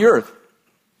faith on the earth?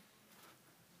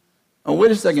 Oh,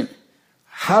 wait a second.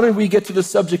 How did we get to the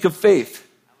subject of faith?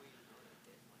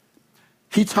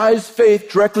 He ties faith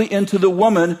directly into the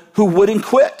woman who wouldn't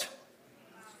quit.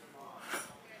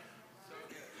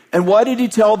 And why did he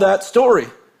tell that story?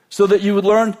 So that you would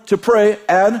learn to pray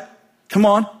and,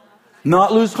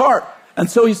 not lose heart. And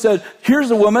so he said,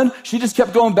 here's a woman, she just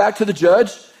kept going back to the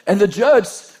judge, and the judge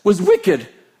was wicked.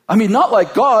 I mean, not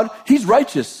like God, he's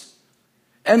righteous.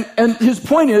 And his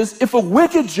point is, if a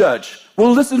wicked judge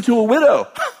will listen to a widow,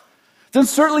 then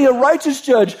certainly a righteous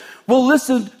judge will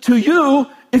listen to you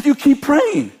if you keep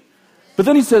praying. But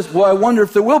then he says, well, I wonder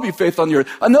if there will be faith on the earth.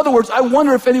 In other words, I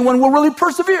wonder if anyone will really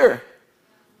persevere.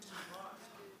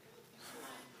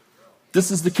 This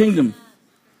is the kingdom.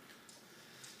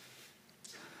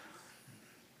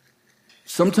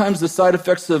 Sometimes the side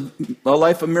effects of a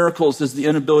life of miracles is the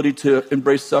inability to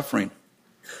embrace suffering,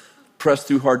 press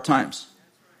through hard times,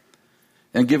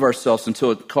 and give ourselves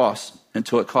until it costs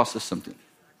us something.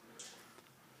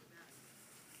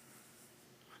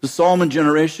 The Solomon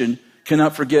generation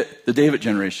cannot forget the David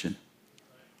generation,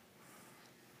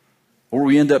 or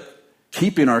we end up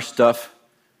keeping our stuff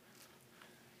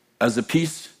as a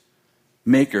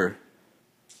peacemaker,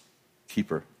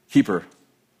 keeper,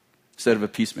 instead of a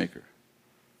peacemaker.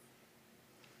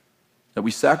 That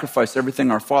we sacrifice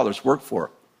everything our fathers worked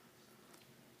for.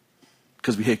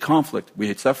 Because we hate conflict, we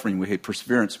hate suffering, we hate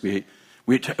perseverance, we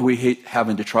hate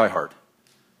having to try hard.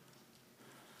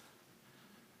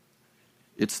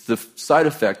 It's the side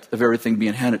effect of everything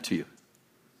being handed to you.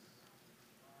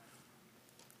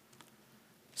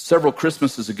 Several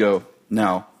Christmases ago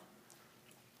now,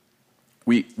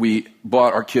 we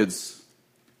bought our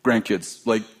grandkids,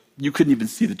 like you couldn't even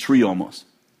see the tree almost.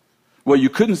 Well, you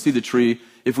couldn't see the tree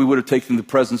if we would have taken the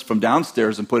presents from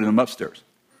downstairs and put them upstairs.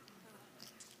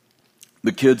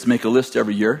 The kids make a list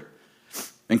every year,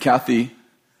 And Kathy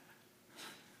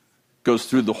goes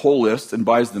through the whole list and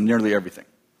buys them nearly everything,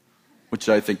 which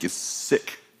I think is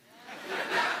sick.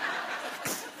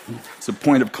 It's a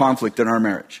point of conflict in our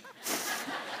marriage.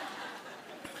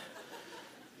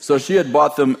 So she had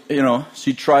bought them,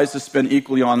 she tries to spend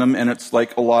equally on them, and it's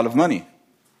like a lot of money.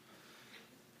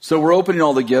 So we're opening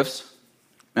all the gifts,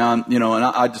 and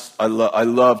I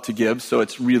love to give, so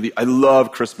it's really, I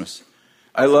love Christmas.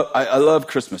 I love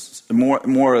Christmas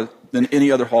more than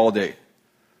any other holiday.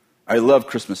 I love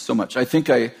Christmas so much. I think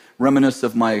I reminisce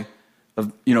of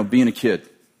being a kid.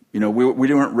 We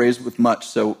weren't raised with much,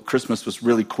 so Christmas was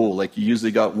really cool. Like, you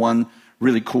usually got one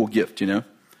really cool gift, and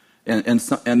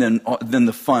then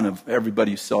the fun of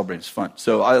everybody celebrating is fun.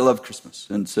 So I love Christmas,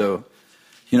 and so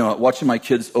watching my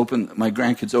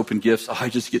grandkids open gifts, I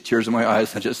just get tears in my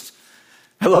eyes.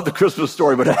 I love the Christmas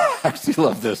story, but I actually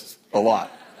love this a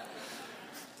lot.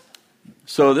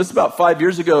 So this is about 5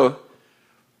 years ago.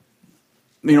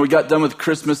 We got done with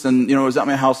Christmas, and, I was at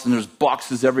my house, and there's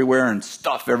boxes everywhere, and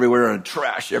stuff everywhere, and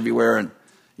trash everywhere,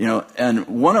 and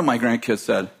one of my grandkids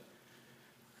said,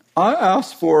 I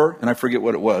asked for, and I forget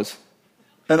what it was,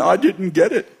 and I didn't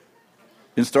get it,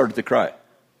 and started to cry.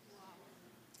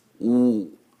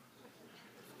 Ooh.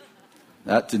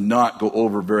 That did not go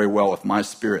over very well with my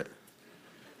spirit.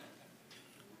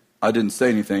 I didn't say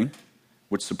anything,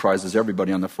 which surprises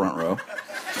everybody on the front row.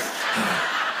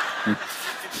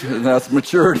 That's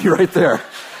maturity right there.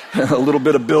 A little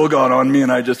bit of Bill got on me,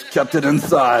 and I just kept it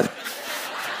inside.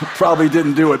 Probably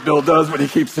didn't do what Bill does, but he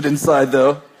keeps it inside,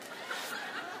 though.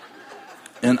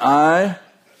 And I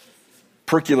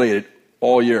percolated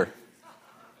all year.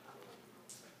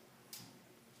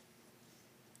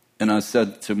 And I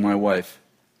said to my wife,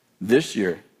 this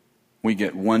year we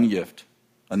get one gift,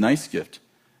 a nice gift,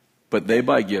 but they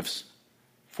buy gifts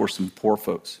for some poor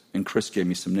folks. And Chris gave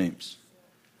me some names.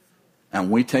 And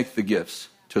we take the gifts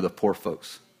to the poor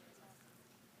folks.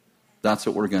 That's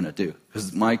what we're going to do.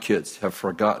 Because my kids have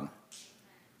forgotten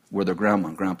where their grandma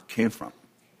and grandpa came from.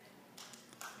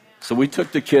 So we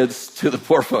took the kids to the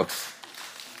poor folks.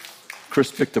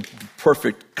 Chris picked a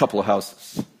perfect couple of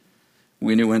houses.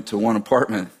 We went to one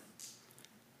apartment,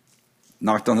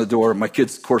 knocked on the door. My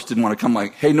kids, of course, didn't want to come,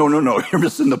 like, hey, no, you're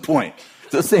missing the point.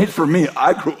 This ain't for me.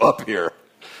 I grew up here.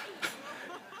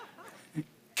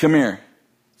 Come here.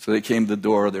 So they came to the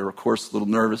door. They were, of course, a little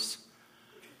nervous.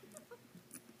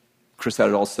 Chris had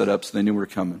it all set up, so they knew we were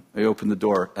coming. They opened the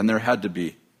door, and there had to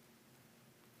be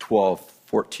 12,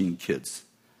 14 kids,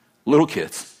 little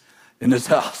kids, in this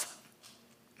house.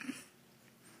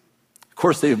 Of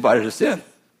course, they invited us in.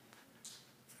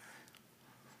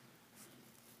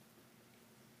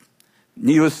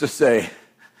 Needless to say,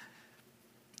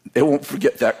 they won't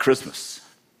forget that Christmas,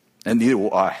 and neither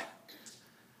will I.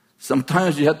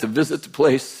 Sometimes you have to visit the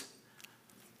place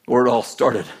where it all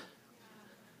started,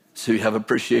 so you have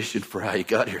appreciation for how you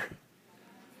got here.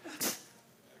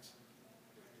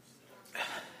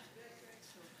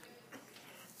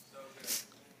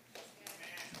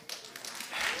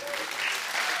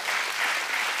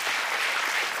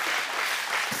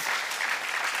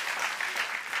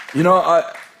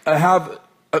 I have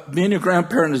being a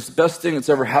grandparent is the best thing that's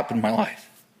ever happened in my life.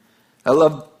 I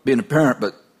love being a parent,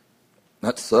 but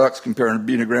that sucks compared to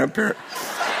being a grandparent.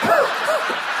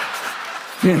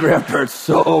 Being a grandparent's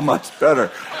so much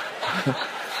better.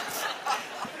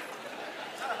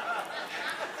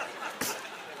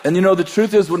 And the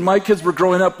truth is, when my kids were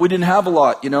growing up, we didn't have a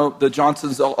lot. The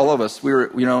Johnsons, all of us, we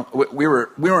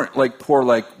weren't like poor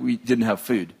like we didn't have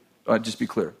food. Just be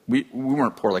clear, we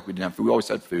weren't poor like we didn't have food. We always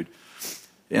had food.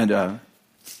 And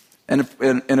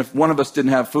if one of us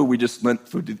didn't have food, we just lent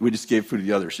food. We just gave food to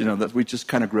the others. We just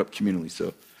kind of grew up communally.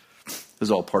 So it was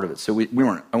all part of it. So we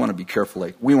weren't. I want to be careful.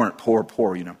 Like, we weren't poor.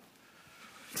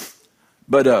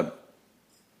 But I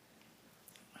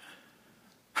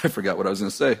forgot what I was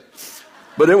going to say.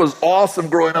 But it was awesome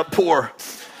growing up poor.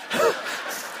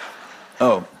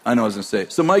 Oh, I know what I was going to say.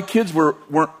 So my kids were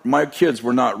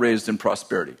not raised in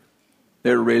prosperity.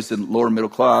 They were raised in lower middle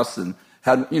class and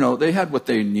they had what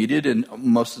they needed, and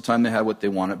most of the time they had what they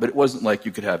wanted, but it wasn't like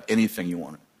you could have anything you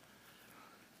wanted.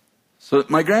 So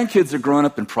my grandkids are growing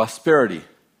up in prosperity,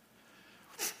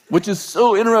 which is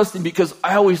so interesting because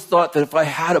I always thought that if I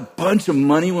had a bunch of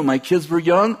money when my kids were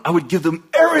young, I would give them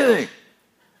everything.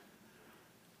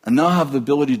 And now I have the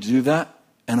ability to do that,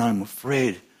 and I'm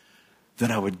afraid that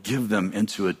I would give them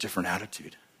into a different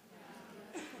attitude.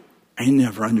 I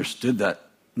never understood that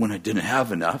when I didn't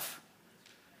have enough.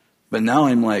 But now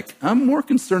I'm more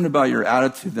concerned about your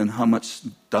attitude than how much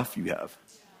stuff you have.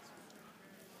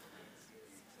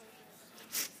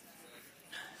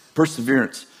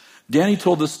 Perseverance. Danny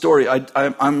told this story.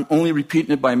 I'm only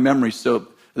repeating it by memory, so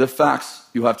the facts,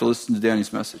 you'll have to listen to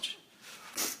Danny's message.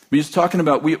 He was talking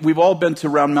about, we've all been to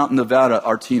Round Mountain, Nevada.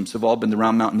 Our teams have all been to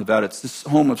Round Mountain, Nevada. It's this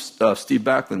home of Steve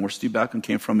Backlund, where Steve Backlund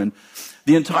came from. And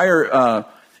the entire,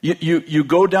 you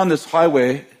go down this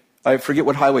highway. I forget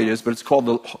what highway it is, but it's called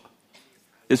the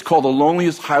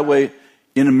loneliest highway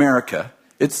in America.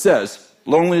 It says,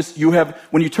 loneliest,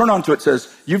 when you turn onto it, it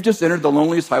says, you've just entered the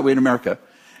loneliest highway in America.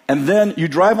 And then you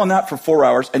drive on that for 4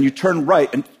 hours, and you turn right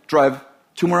and drive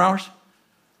 2 more hours?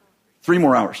 3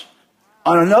 more hours.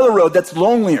 On another road that's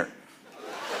lonelier.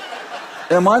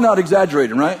 Am I not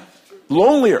exaggerating, right?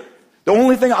 Lonelier. The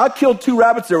only thing, I killed 2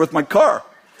 rabbits there with my car.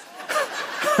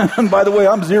 And by the way,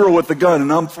 I'm 0 with the gun,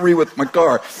 and I'm 3 with my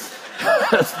car.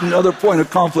 That's another point of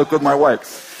conflict with my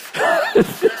wife.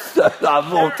 I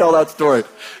won't tell that story.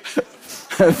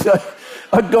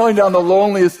 I'm going down the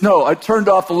loneliest, I turned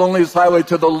off the loneliest highway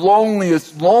to the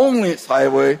loneliest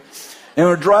highway. And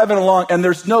we're driving along, and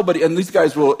there's nobody. And these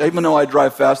guys will, even though I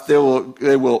drive fast, they will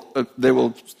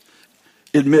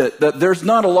admit that there's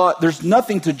not a lot. There's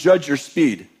nothing to judge your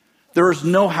speed. There's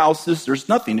no houses. There's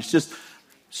nothing. It's just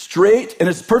straight, and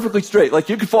it's perfectly straight. Like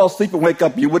you could fall asleep and wake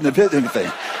up, and you wouldn't have hit anything.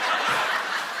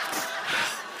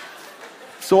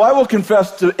 So I will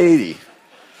confess to 80.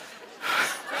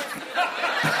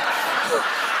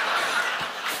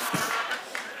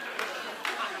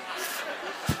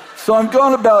 So I'm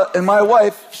going about, and my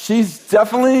wife, she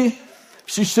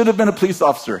should have been a police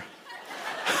officer.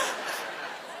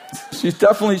 She's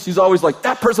always like,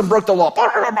 that person broke the law.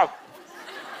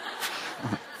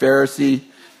 Pharisee.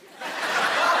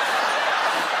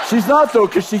 She's not, though,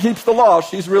 because she keeps the law.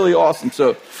 She's really awesome.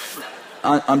 So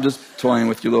I'm just toying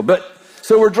with you a little bit.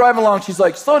 So we're driving along. She's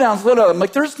like, slow down, slow down. I'm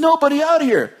like, there's nobody out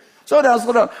here. Slow down,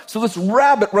 slow down. So this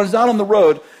rabbit runs out on the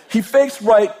road. He fakes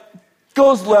right,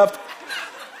 goes left.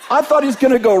 I thought he's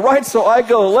going to go right, so I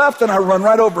go left, and I run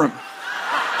right over him.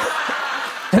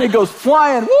 And he goes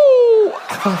flying, woo!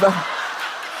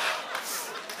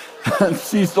 And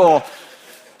she's all,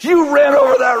 you ran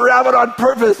over that rabbit on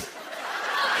purpose.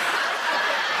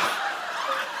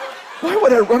 Why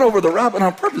would I run over the rabbit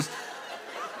on purpose?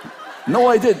 No,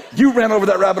 I didn't. You ran over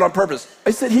that rabbit on purpose.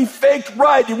 I said, he faked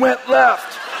right, he went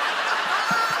left.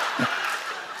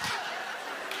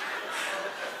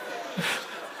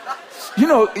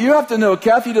 You have to know,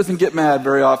 Kathy doesn't get mad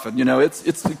very often.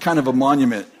 It's kind of a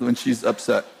monument when she's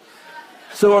upset.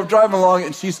 So I'm driving along,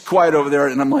 and she's quiet over there,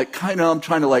 and I'm like, I'm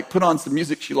trying to put on some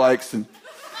music she likes. And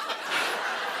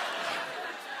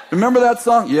remember that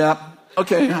song? Yeah.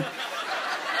 Okay. Yeah.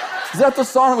 Is that the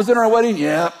song that was in our wedding?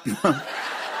 Yeah.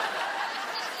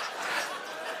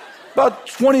 About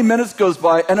 20 minutes goes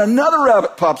by, and another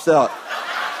rabbit pops out.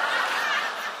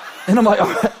 And I'm like,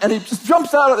 and he just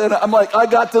jumps out, and I'm like, I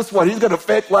got this one. He's going to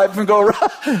fake right and go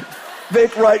right,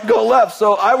 fake right and go left.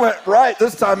 So I went right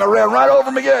this time. I ran right over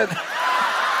him again.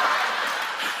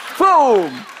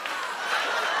 Boom.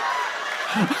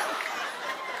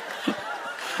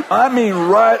 I mean,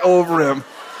 right over him.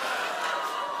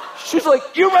 She's like,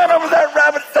 you ran over that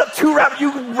rabbit, that 2 rabbits.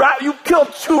 You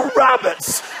killed 2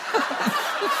 rabbits.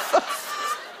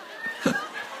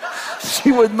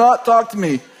 She would not talk to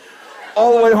me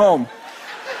all the way home.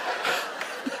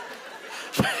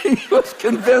 He was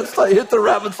convinced I hit the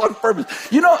rabbits on purpose.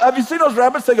 Have you seen those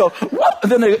rabbits? They go, what? And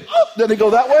then they go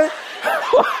that way.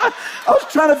 I was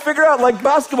trying to figure out, like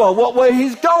basketball, what way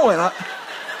he's going.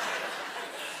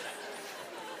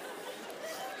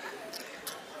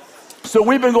 So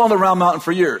we've been going to Round Mountain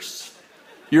for years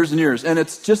and years. And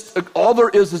it's just, all there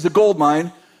is a gold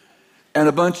mine and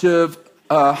a bunch of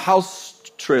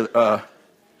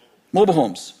mobile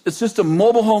homes. It's just a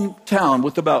mobile home town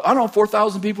with about,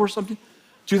 4,000 people or something.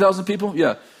 2,000 people?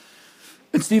 Yeah.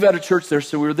 And Steve had a church there,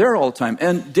 so we were there all the time.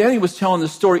 And Danny was telling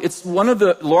this story. It's one of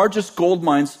the largest gold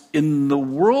mines in the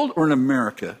world or in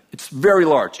America. It's very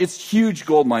large. It's huge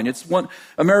gold mine.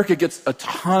 America gets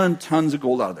tons of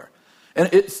gold out of there. And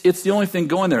it's the only thing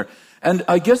going there. And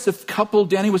I guess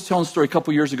Danny was telling a story a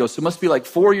couple years ago, so it must be like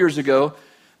 4 years ago,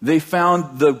 they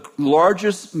found the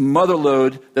largest mother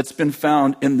lode that's been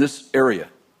found in this area.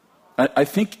 I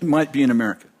think it might be in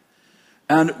America.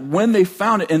 And when they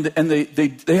found it, and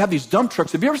they have these dump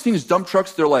trucks. Have you ever seen these dump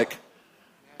trucks? They're like,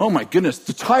 oh my goodness,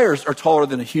 the tires are taller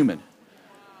than a human.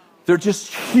 They're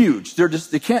just huge.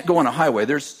 They can't go on a highway.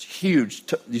 They're just huge,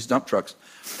 these dump trucks.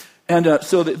 And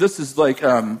so this is like,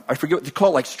 I forget what they call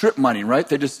it, like strip mining, right?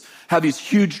 They just have these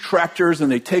huge tractors,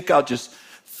 and they take out just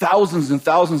thousands and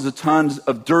thousands of tons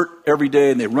of dirt every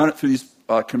day, and they run it through these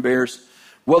conveyors.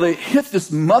 Well, they hit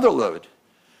this mother lode.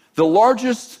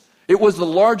 It was the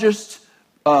largest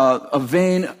a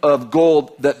vein of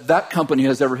gold that company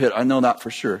has ever hit. I know that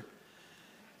for sure.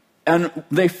 And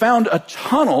they found a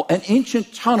tunnel, an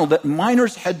ancient tunnel that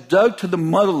miners had dug to the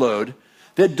mother lode.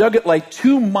 They had dug it like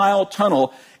 2-mile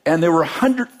tunnel, and they were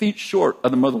 100 feet short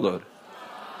of the mother lode.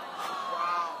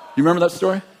 You remember that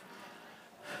story?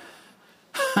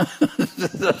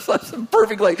 That's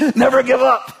perfect, like, never give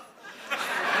up.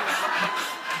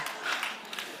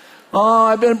 Oh,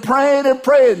 I've been praying and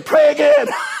praying. Pray again.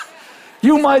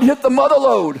 You might hit the mother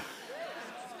lode.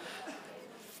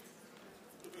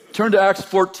 Turn to Acts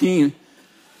 14.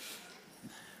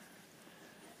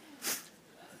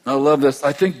 I love this.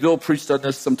 I think Bill preached on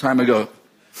this some time ago,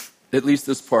 at least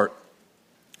this part.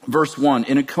 Verse 1,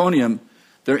 in Iconium,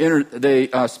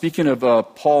 speaking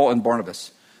of Paul and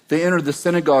Barnabas, they entered the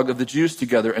synagogue of the Jews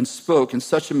together and spoke in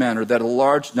such a manner that a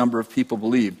large number of people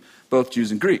believed, both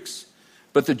Jews and Greeks.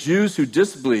 But the Jews who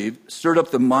disbelieved stirred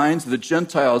up the minds of the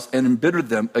Gentiles and embittered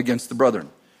them against the brethren.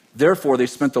 Therefore, they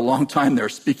spent a long time there,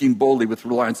 speaking boldly with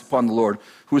reliance upon the Lord,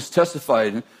 who was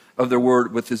testifying of their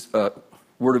word with his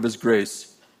word of his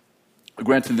grace,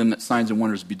 granting them that signs and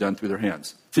wonders be done through their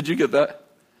hands. Did you get that?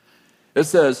 It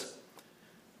says,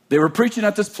 they were preaching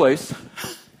at this place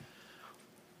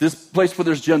where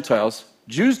there's Gentiles.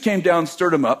 Jews came down and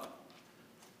stirred them up.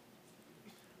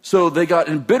 So they got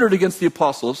embittered against the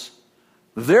apostles.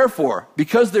 Therefore,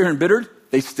 because they're embittered,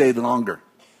 they stayed longer.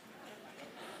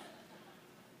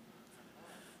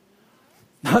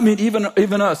 I mean, even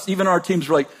us, even our teams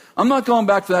were like, I'm not going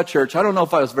back to that church. I don't know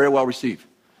if I was very well received.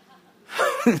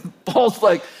 Paul's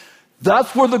like,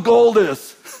 that's where the gold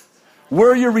is,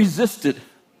 where you're resisted.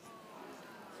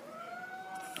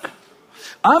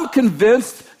 I'm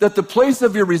convinced that the place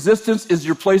of your resistance is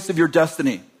your place of your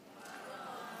destiny.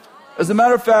 As a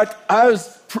matter of fact, I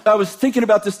was thinking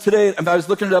about this today, and I was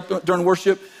looking it up during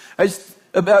worship.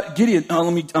 About Gideon.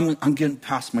 I'm getting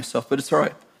past myself, but it's all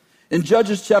right. In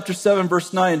Judges chapter 7,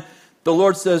 verse 9, the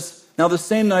Lord says, now the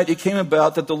same night it came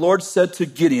about that the Lord said to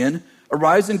Gideon,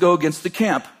 arise and go against the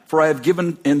camp, for I have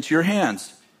given into your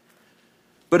hands.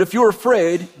 But if you are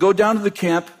afraid, go down to the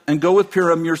camp and go with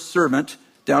Piram your servant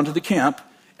down to the camp,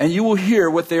 and you will hear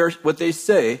what they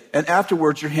say, and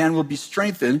afterwards your hand will be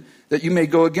strengthened that you may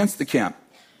go against the camp.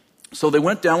 So he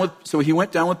went down with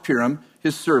Piram,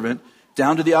 his servant,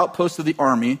 down to the outpost of the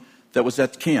army that was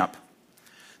at the camp.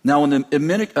 Now when the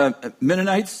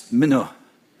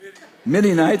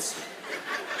Midianites,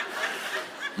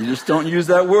 you just don't use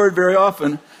that word very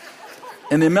often,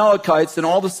 and the Amalekites and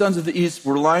all the sons of the east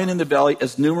were lying in the valley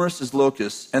as numerous as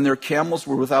locusts, and their camels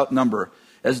were without number,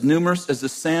 as numerous as the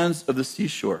sands of the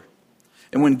seashore.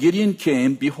 And when Gideon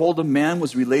came, behold, a man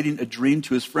was relating a dream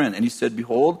to his friend. And he said,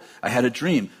 behold, I had a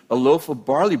dream. A loaf of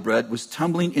barley bread was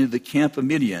tumbling into the camp of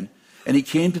Midian. And he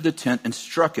came to the tent and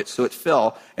struck it, so it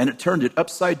fell, and it turned it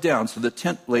upside down, so the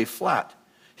tent lay flat.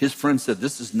 His friend said,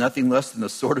 this is nothing less than the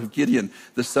sword of Gideon,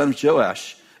 the son of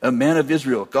Joash, a man of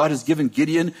Israel. God has given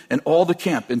Gideon and all the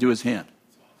camp into his hand.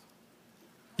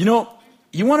 You know,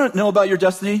 you want to know about your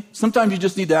destiny? Sometimes you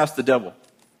just need to ask the devil.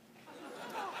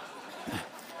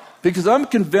 Because I'm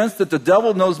convinced that the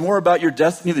devil knows more about your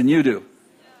destiny than you do.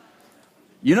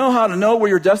 You know how to know where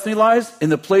your destiny lies? In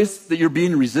the place that you're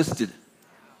being resisted.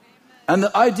 And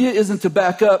the idea isn't to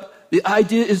back up. The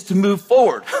idea is to move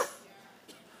forward.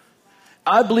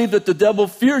 I believe that the devil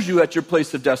fears you at your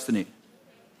place of destiny.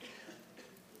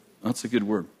 That's a good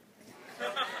word.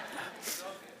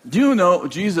 Do you know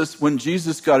when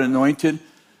Jesus got anointed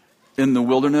in the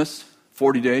wilderness,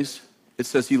 40 days, it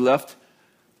says he left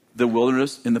the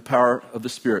wilderness in the power of the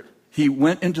Spirit. He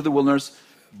went into the wilderness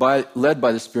led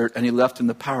by the Spirit, and he left in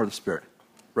the power of the Spirit,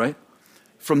 right?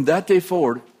 From that day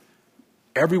forward,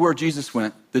 everywhere Jesus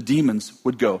went, the demons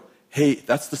would go, hey,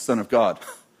 that's the Son of God.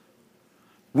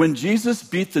 When Jesus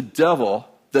beat the devil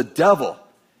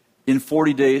in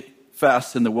 40-day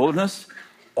fast in the wilderness,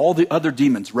 all the other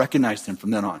demons recognized him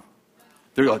from then on.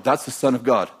 They're like, that's the Son of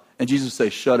God. And Jesus would say,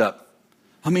 shut up.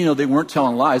 I mean, they weren't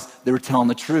telling lies, they were telling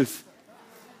the truth.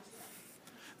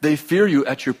 They fear you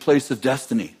at your place of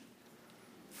destiny.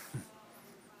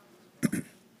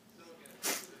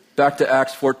 Back to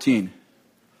Acts 14.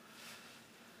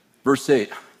 Verse 8.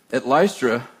 At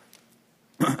Lystra,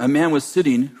 a man was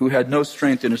sitting who had no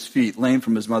strength in his feet, lame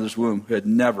from his mother's womb, who had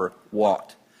never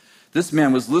walked. This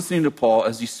man was listening to Paul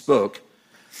as he spoke,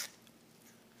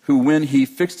 who, when he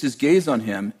fixed his gaze on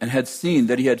him and had seen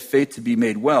that he had faith to be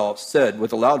made well, said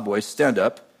with a loud voice, stand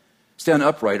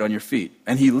upright on your feet.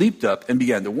 And he leaped up and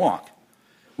began to walk.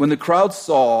 When the crowd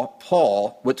saw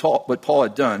what Paul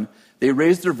had done, they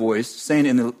raised their voice, saying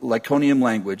in the Lycaonian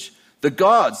language, the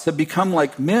gods have become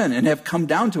like men and have come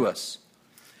down to us.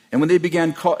 And when they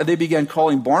began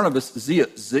calling Barnabas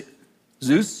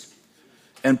Zeus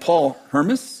and Paul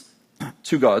Hermes,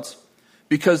 2 gods,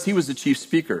 because he was the chief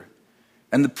speaker.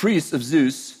 And the priests of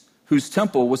Zeus, whose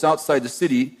temple was outside the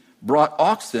city, brought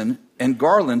oxen and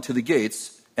garland to the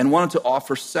gates and wanted to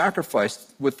offer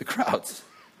sacrifice with the crowds.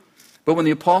 But when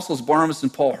the apostles Barnabas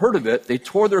and Paul heard of it, they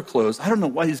tore their clothes. I don't know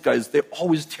why these guys, they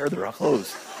always tear their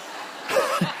clothes.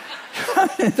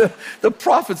 The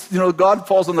prophets, God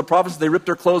falls on the prophets, they rip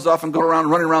their clothes off and go around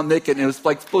running around naked, and it's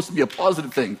like supposed to be a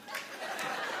positive thing.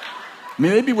 I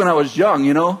mean, maybe when I was young,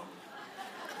 I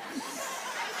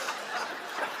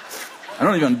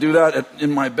don't even do that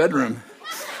in my bedroom.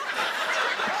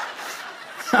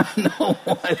 No,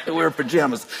 I wear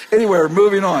pajamas. Anyway,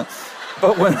 moving on.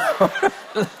 But when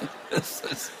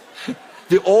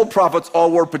the old prophets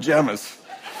all wore pajamas.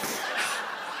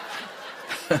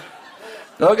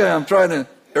 Okay,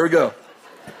 here we go.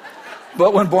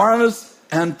 But when Barnabas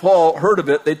and Paul heard of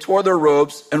it, they tore their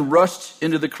robes and rushed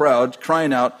into the crowd,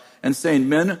 crying out and saying,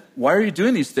 "Men, why are you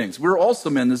doing these things? We're also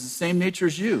men. There's the same nature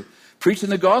as you, preaching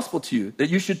the gospel to you, that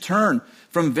you should turn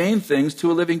from vain things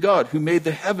to a living God who made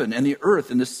the heaven and the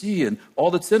earth and the sea and all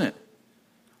that's in it."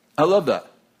 I love that.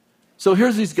 So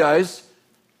here's these guys.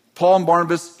 Paul and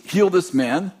Barnabas heal this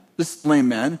man, this lame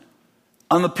man,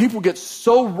 and the people get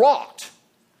so rocked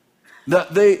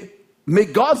that they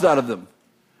make gods out of them.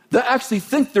 They actually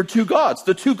think they're 2 gods.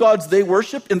 The 2 gods they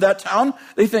worship in that town,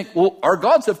 they think, well, our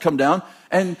gods have come down,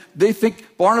 and they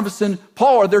think Barnabas and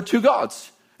Paul are their 2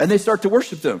 gods, and they start to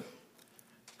worship them.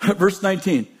 Verse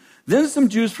 19, then some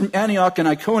Jews from Antioch and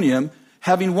Iconium,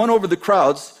 having won over the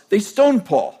crowds, they stoned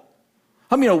Paul.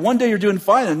 I mean, one day you're doing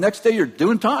fine, and the next day you're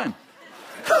doing time.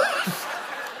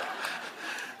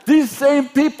 These same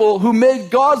people who made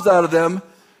gods out of them,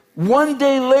 one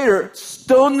day later,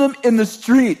 stoned them in the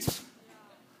streets.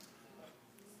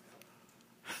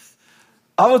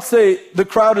 I would say the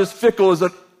crowd is fickle is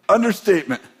an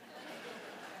understatement.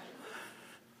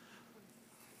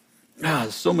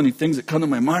 There's so many things that come to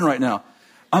my mind right now.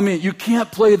 I mean, you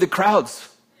can't play the crowds.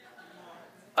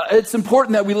 It's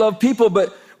important that we love people,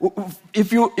 but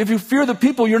if you fear the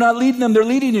people, you're not leading them, they're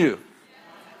leading you.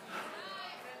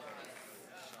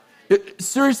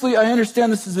 Seriously, I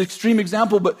understand this is an extreme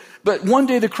example, but one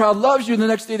day the crowd loves you and the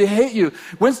next day they hate you.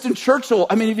 Winston Churchill,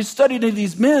 I mean, if you studied any of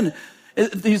these men,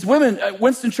 these women,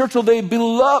 Winston Churchill,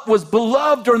 was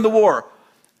beloved during the war.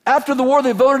 After the war,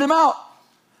 they voted him out.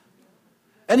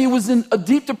 And he was in a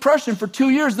deep depression for 2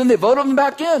 years. Then they voted him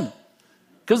back in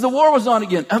because the war was on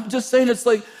again. I'm just saying, it's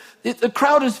like the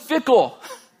crowd is fickle.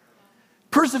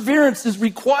 Perseverance is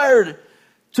required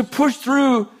to push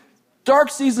through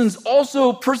dark seasons.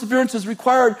 Also, perseverance is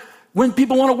required when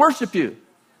people want to worship you.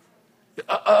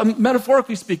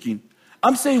 Metaphorically speaking,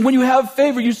 I'm saying when you have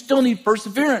favor, you still need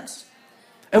perseverance.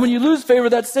 And when you lose favor,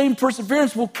 that same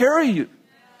perseverance will carry you.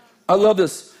 I love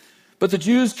this. But the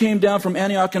Jews came down from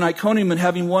Antioch and Iconium, and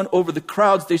having won over the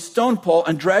crowds, they stoned Paul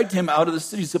and dragged him out of the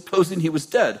city, supposing he was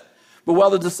dead. But while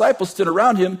the disciples stood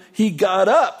around him, he got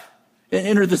up and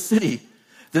entered the city.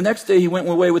 The next day he went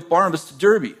away with Barnabas to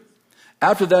Derbe.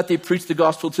 After that, they preached the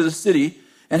gospel to the city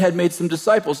and had made some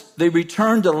disciples. They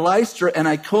returned to Lystra and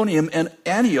Iconium and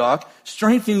Antioch,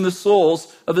 strengthening the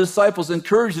souls of the disciples,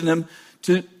 encouraging them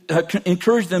to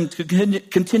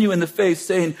continue in the faith,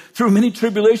 saying, through many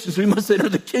tribulations, we must enter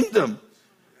the kingdom.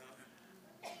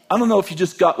 I don't know if you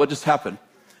just got what just happened.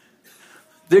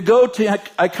 They go to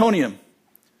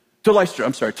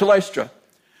Lystra.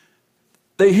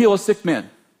 They heal a sick man.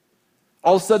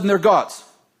 All of a sudden, they're gods.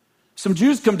 Some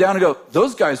Jews come down and go,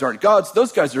 those guys aren't gods.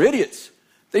 Those guys are idiots.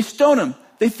 They stone him.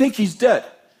 They think he's dead.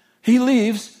 He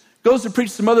leaves, goes to preach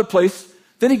some other place.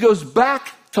 Then he goes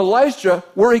back to Lystra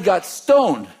where he got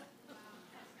stoned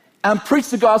and preached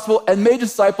the gospel and made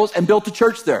disciples and built a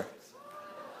church there.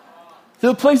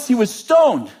 The place he was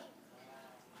stoned.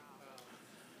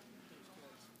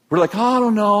 We're like, I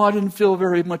don't know. I didn't feel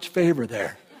very much favor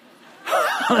there.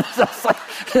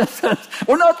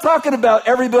 We're not talking about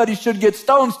everybody should get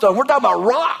stoned. We're talking about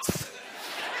rocks.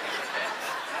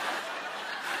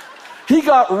 He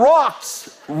got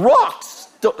rocks.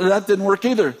 That didn't work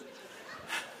either.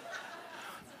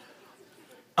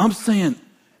 I'm saying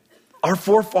our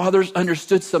forefathers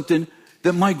understood something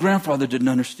that my grandfather didn't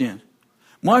understand.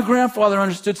 My grandfather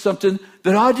understood something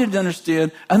that I didn't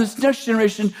understand, and this next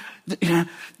generation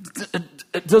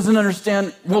doesn't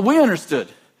understand what we understood.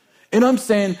 And I'm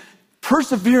saying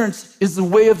perseverance is the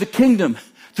way of the kingdom.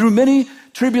 Through many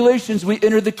tribulations, we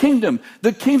enter the kingdom.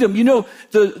 The kingdom,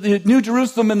 the New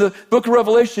Jerusalem in the book of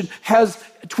Revelation has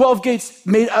 12 gates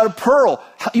made out of pearl.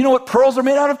 You know what pearls are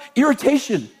made out of?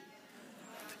 Irritation.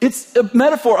 It's a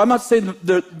metaphor. I'm not saying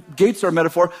the gates are a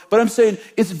metaphor, but I'm saying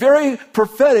it's very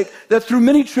prophetic that through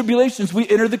many tribulations we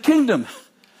enter the kingdom.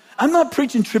 I'm not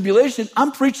preaching tribulation.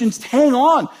 I'm preaching hang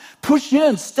on, push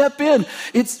in, step in.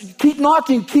 It's keep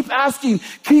knocking, keep asking,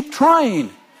 keep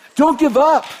trying. Don't give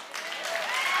up.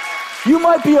 You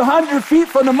might be 100 feet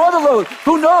from the mother lode.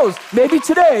 Who knows? Maybe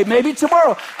today, maybe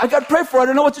tomorrow. I got to pray for it. I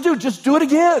don't know what to do. Just do it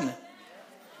again.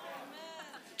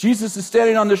 Jesus is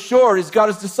standing on the shore. He's got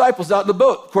his disciples out in the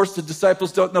boat. Of course, the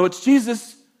disciples don't know it's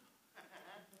Jesus.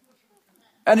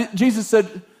 And Jesus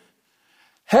said,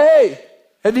 hey,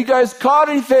 have you guys caught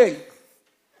anything?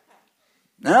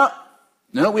 No,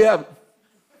 we haven't.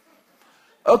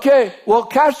 Okay, well,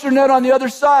 cast your net on the other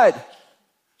side.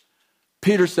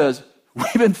 Peter says,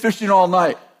 we've been fishing all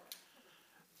night.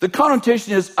 The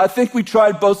connotation is, I think we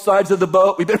tried both sides of the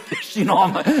boat. We've been fishing all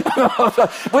night.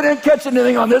 We didn't catch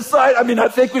anything on this side. I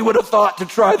think we would have thought to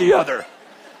try the other.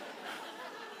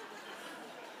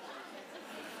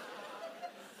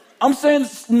 I'm saying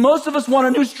most of us want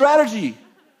a new strategy.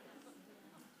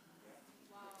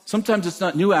 Sometimes it's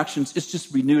not new actions, it's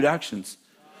just renewed actions.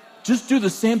 Just do the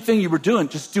same thing you were doing,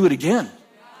 just do it again.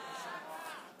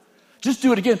 Just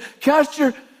do it again.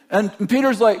 And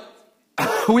Peter's like,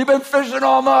 we've been fishing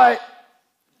all night,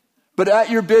 but at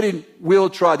your bidding, we'll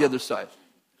try the other side.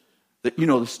 You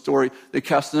know the story. They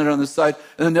cast the net on the side,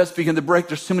 and the nets begin to break.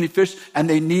 There's too many fish, and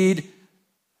they need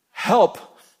help.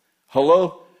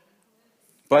 Hello?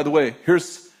 By the way,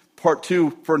 here's part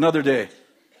 2 for another day.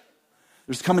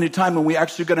 There's coming a time when we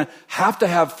actually going to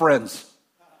have friends.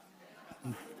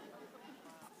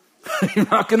 You're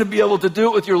not going to be able to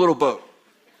do it with your little boat.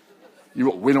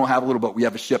 We don't have a little boat. We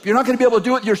have a ship. You're not going to be able to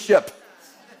do it with your ship.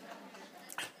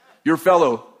 Your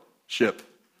fellow ship.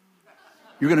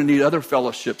 You're going to need other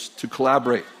fellowships to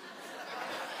collaborate.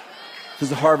 Because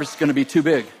the harvest is going to be too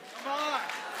big. Come on.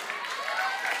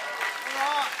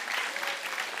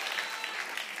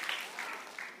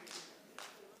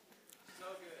 So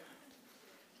good.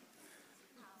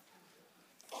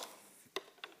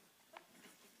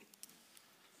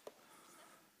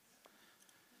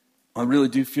 I really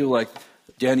do feel like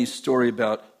Danny's story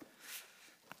about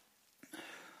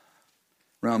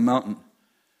Round Mountain,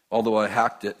 although I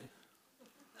hacked it,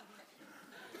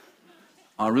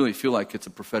 I really feel like it's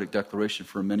a prophetic declaration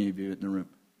for many of you in the room.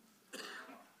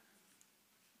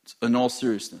 In all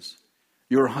seriousness,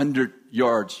 you're 100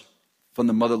 yards from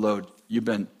the mother lode. You've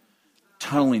been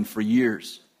tunneling for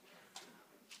years.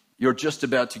 You're just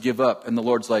about to give up, and the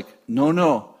Lord's like,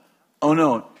 no, oh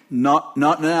no, not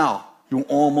now. You're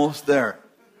almost there.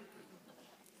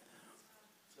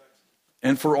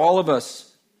 And for all of us,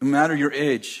 no matter your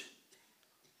age,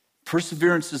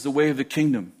 perseverance is the way of the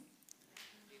kingdom.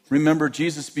 Remember,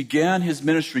 Jesus began his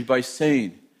ministry by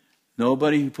saying,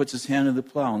 nobody who puts his hand in the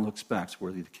plow and looks back is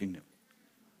worthy of the kingdom.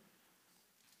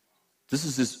 This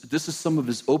is some of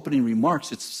his opening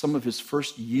remarks. It's some of his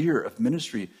first year of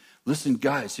ministry. Listen,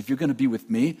 guys, if you're going to be with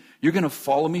me, you're going to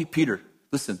follow me. Peter,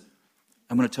 listen,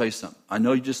 I'm going to tell you something. I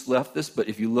know you just left this, but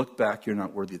if you look back, you're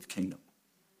not worthy of the kingdom.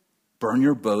 Burn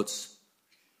your boats.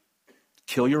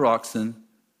 Kill your oxen.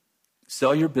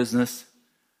 Sell your business.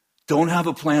 Don't have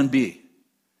a plan B.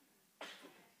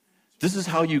 This is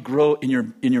how you grow in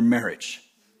your marriage.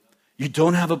 You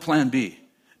don't have a plan B.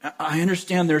 I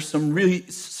understand there's some really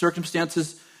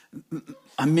circumstances.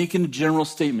 I'm making a general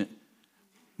statement.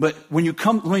 But when you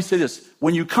come, let me say this.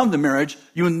 When you come to marriage,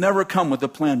 you will never come with a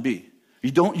plan B. You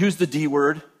don't use the D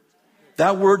word.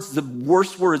 That word's the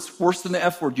worst word. It's worse than the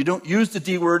F word. You don't use the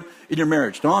D word in your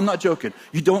marriage. No, I'm not joking.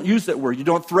 You don't use that word. You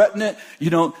don't threaten it.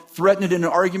 You don't threaten it in an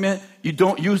argument. You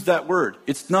don't use that word.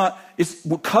 It's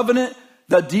covenant.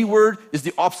 That D word is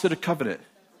the opposite of covenant.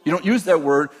 You don't use that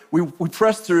word. We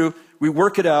press through. We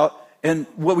work it out. And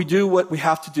what we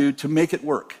have to do to make it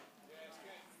work.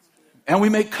 And we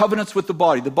make covenants with the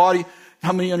body. The body,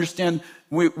 how many understand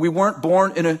we weren't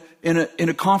born in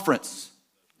a conference.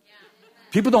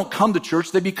 People don't come to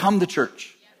church, they become the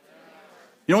church.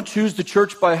 You don't choose the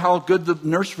church by how good the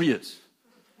nursery is.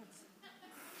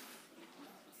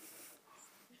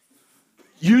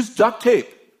 Use duct tape.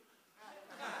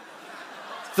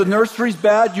 If the nursery's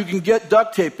bad, you can get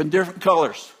duct tape in different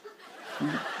colors.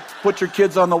 Put your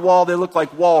kids on the wall, they look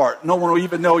like wall art. No one will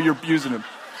even know you're abusing them.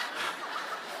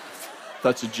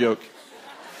 That's a joke.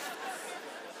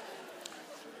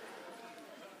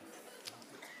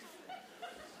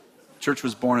 Church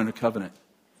was born in a covenant.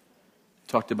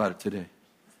 Talked about it today.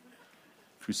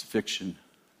 Crucifixion,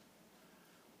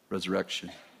 resurrection,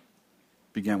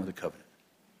 began with a covenant.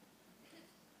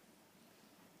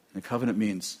 And a covenant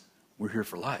means we're here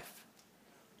for life.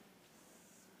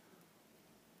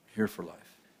 Here for life.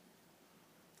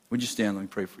 Would you stand? Let me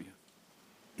pray for you.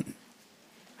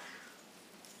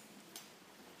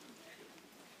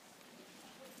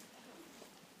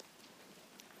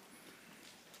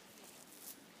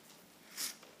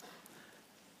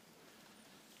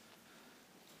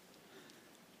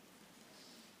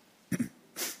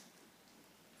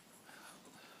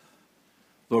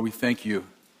 Lord, we thank you.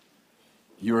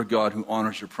 You're a God who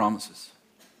honors your promises.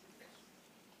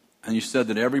 And you said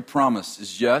that every promise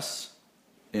is yes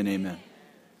and amen.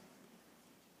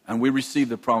 And we receive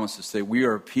the promises. Say, we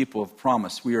are a people of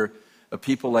promise. We are a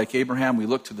people like Abraham. We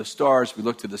look to the stars, we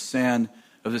look to the sand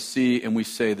of the sea, and we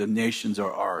say the nations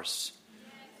are ours.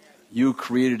 You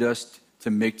created us to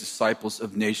make disciples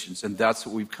of nations. And that's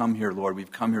what we've come here, Lord.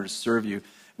 We've come here to serve you.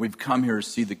 We've come here to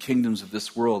see the kingdoms of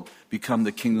this world become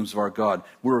the kingdoms of our God.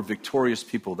 We're a victorious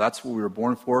people. That's what we were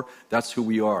born for. That's who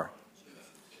we are.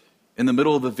 In the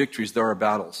middle of the victories, there are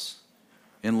battles.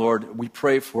 And Lord, we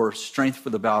pray for strength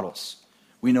for the battles.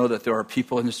 We know that there are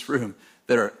people in this room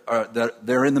that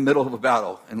they're in the middle of a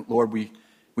battle. And Lord,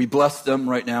 we bless them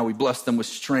right now. We bless them with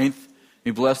strength.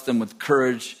 We bless them with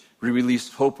courage. We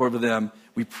release hope over them.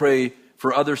 We pray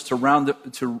for others to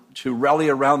rally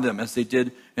around them as they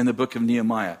did in the book of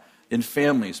Nehemiah, in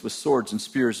families with swords and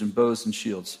spears and bows and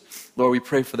shields. Lord, we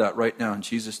pray for that right now in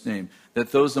Jesus' name,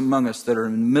 that those among us that are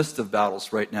in the midst of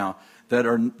battles right now,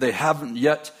 they haven't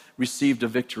yet received a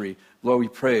victory, Lord, we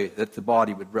pray that the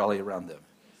body would rally around them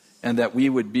and that we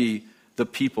would be the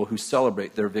people who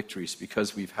celebrate their victories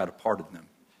because we've had a part of them.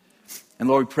 And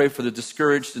Lord, we pray for the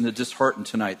discouraged and the disheartened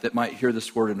tonight that might hear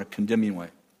this word in a condemning way.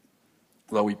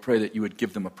 Lord, we pray that you would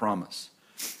give them a promise,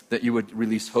 that you would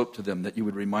release hope to them, that you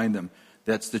would remind them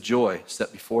that's the joy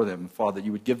set before them. And Father,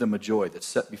 you would give them a joy that's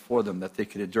set before them, that they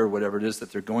could endure whatever it is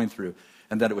that they're going through,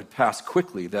 and that it would pass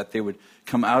quickly, that they would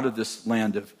come out of this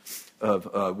land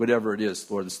of whatever it is,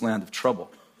 Lord, this land of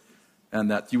trouble,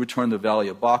 and that you would turn the valley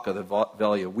of Baca, the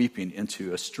valley of weeping,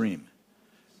 into a stream.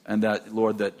 And that,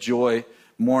 Lord, that joy,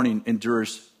 mourning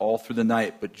endures all through the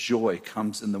night, but joy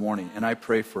comes in the morning. And I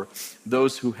pray for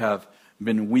those who have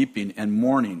been weeping and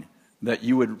mourning, that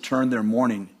you would turn their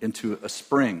mourning into a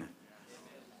spring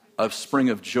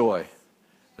of joy,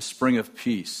 a spring of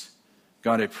peace.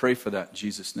 God, I pray for that in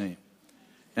Jesus' name.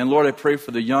 And Lord, I pray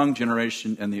for the young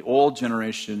generation and the old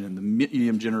generation and the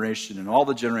medium generation and all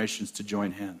the generations to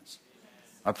join hands.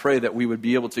 I pray that we would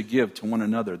be able to give to one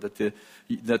another, that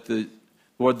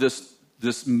Lord,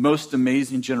 this most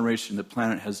amazing generation the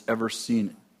planet has ever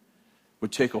seen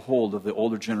would take a hold of the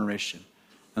older generation,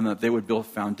 and that they would build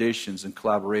foundations and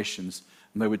collaborations,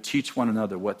 and they would teach one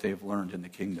another what they've learned in the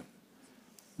kingdom.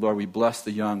 Lord, we bless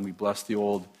the young, we bless the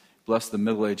old, bless the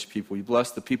middle-aged people, we bless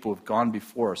the people who have gone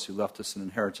before us, who left us an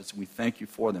inheritance, and we thank you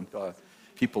for them, God.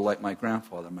 People like my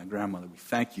grandfather, my grandmother, we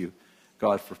thank you,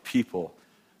 God, for people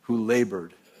who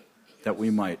labored that we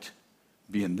might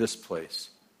be in this place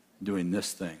doing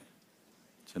this thing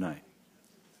tonight.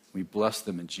 We bless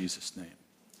them in Jesus' name.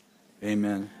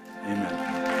 Amen.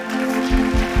 Amen.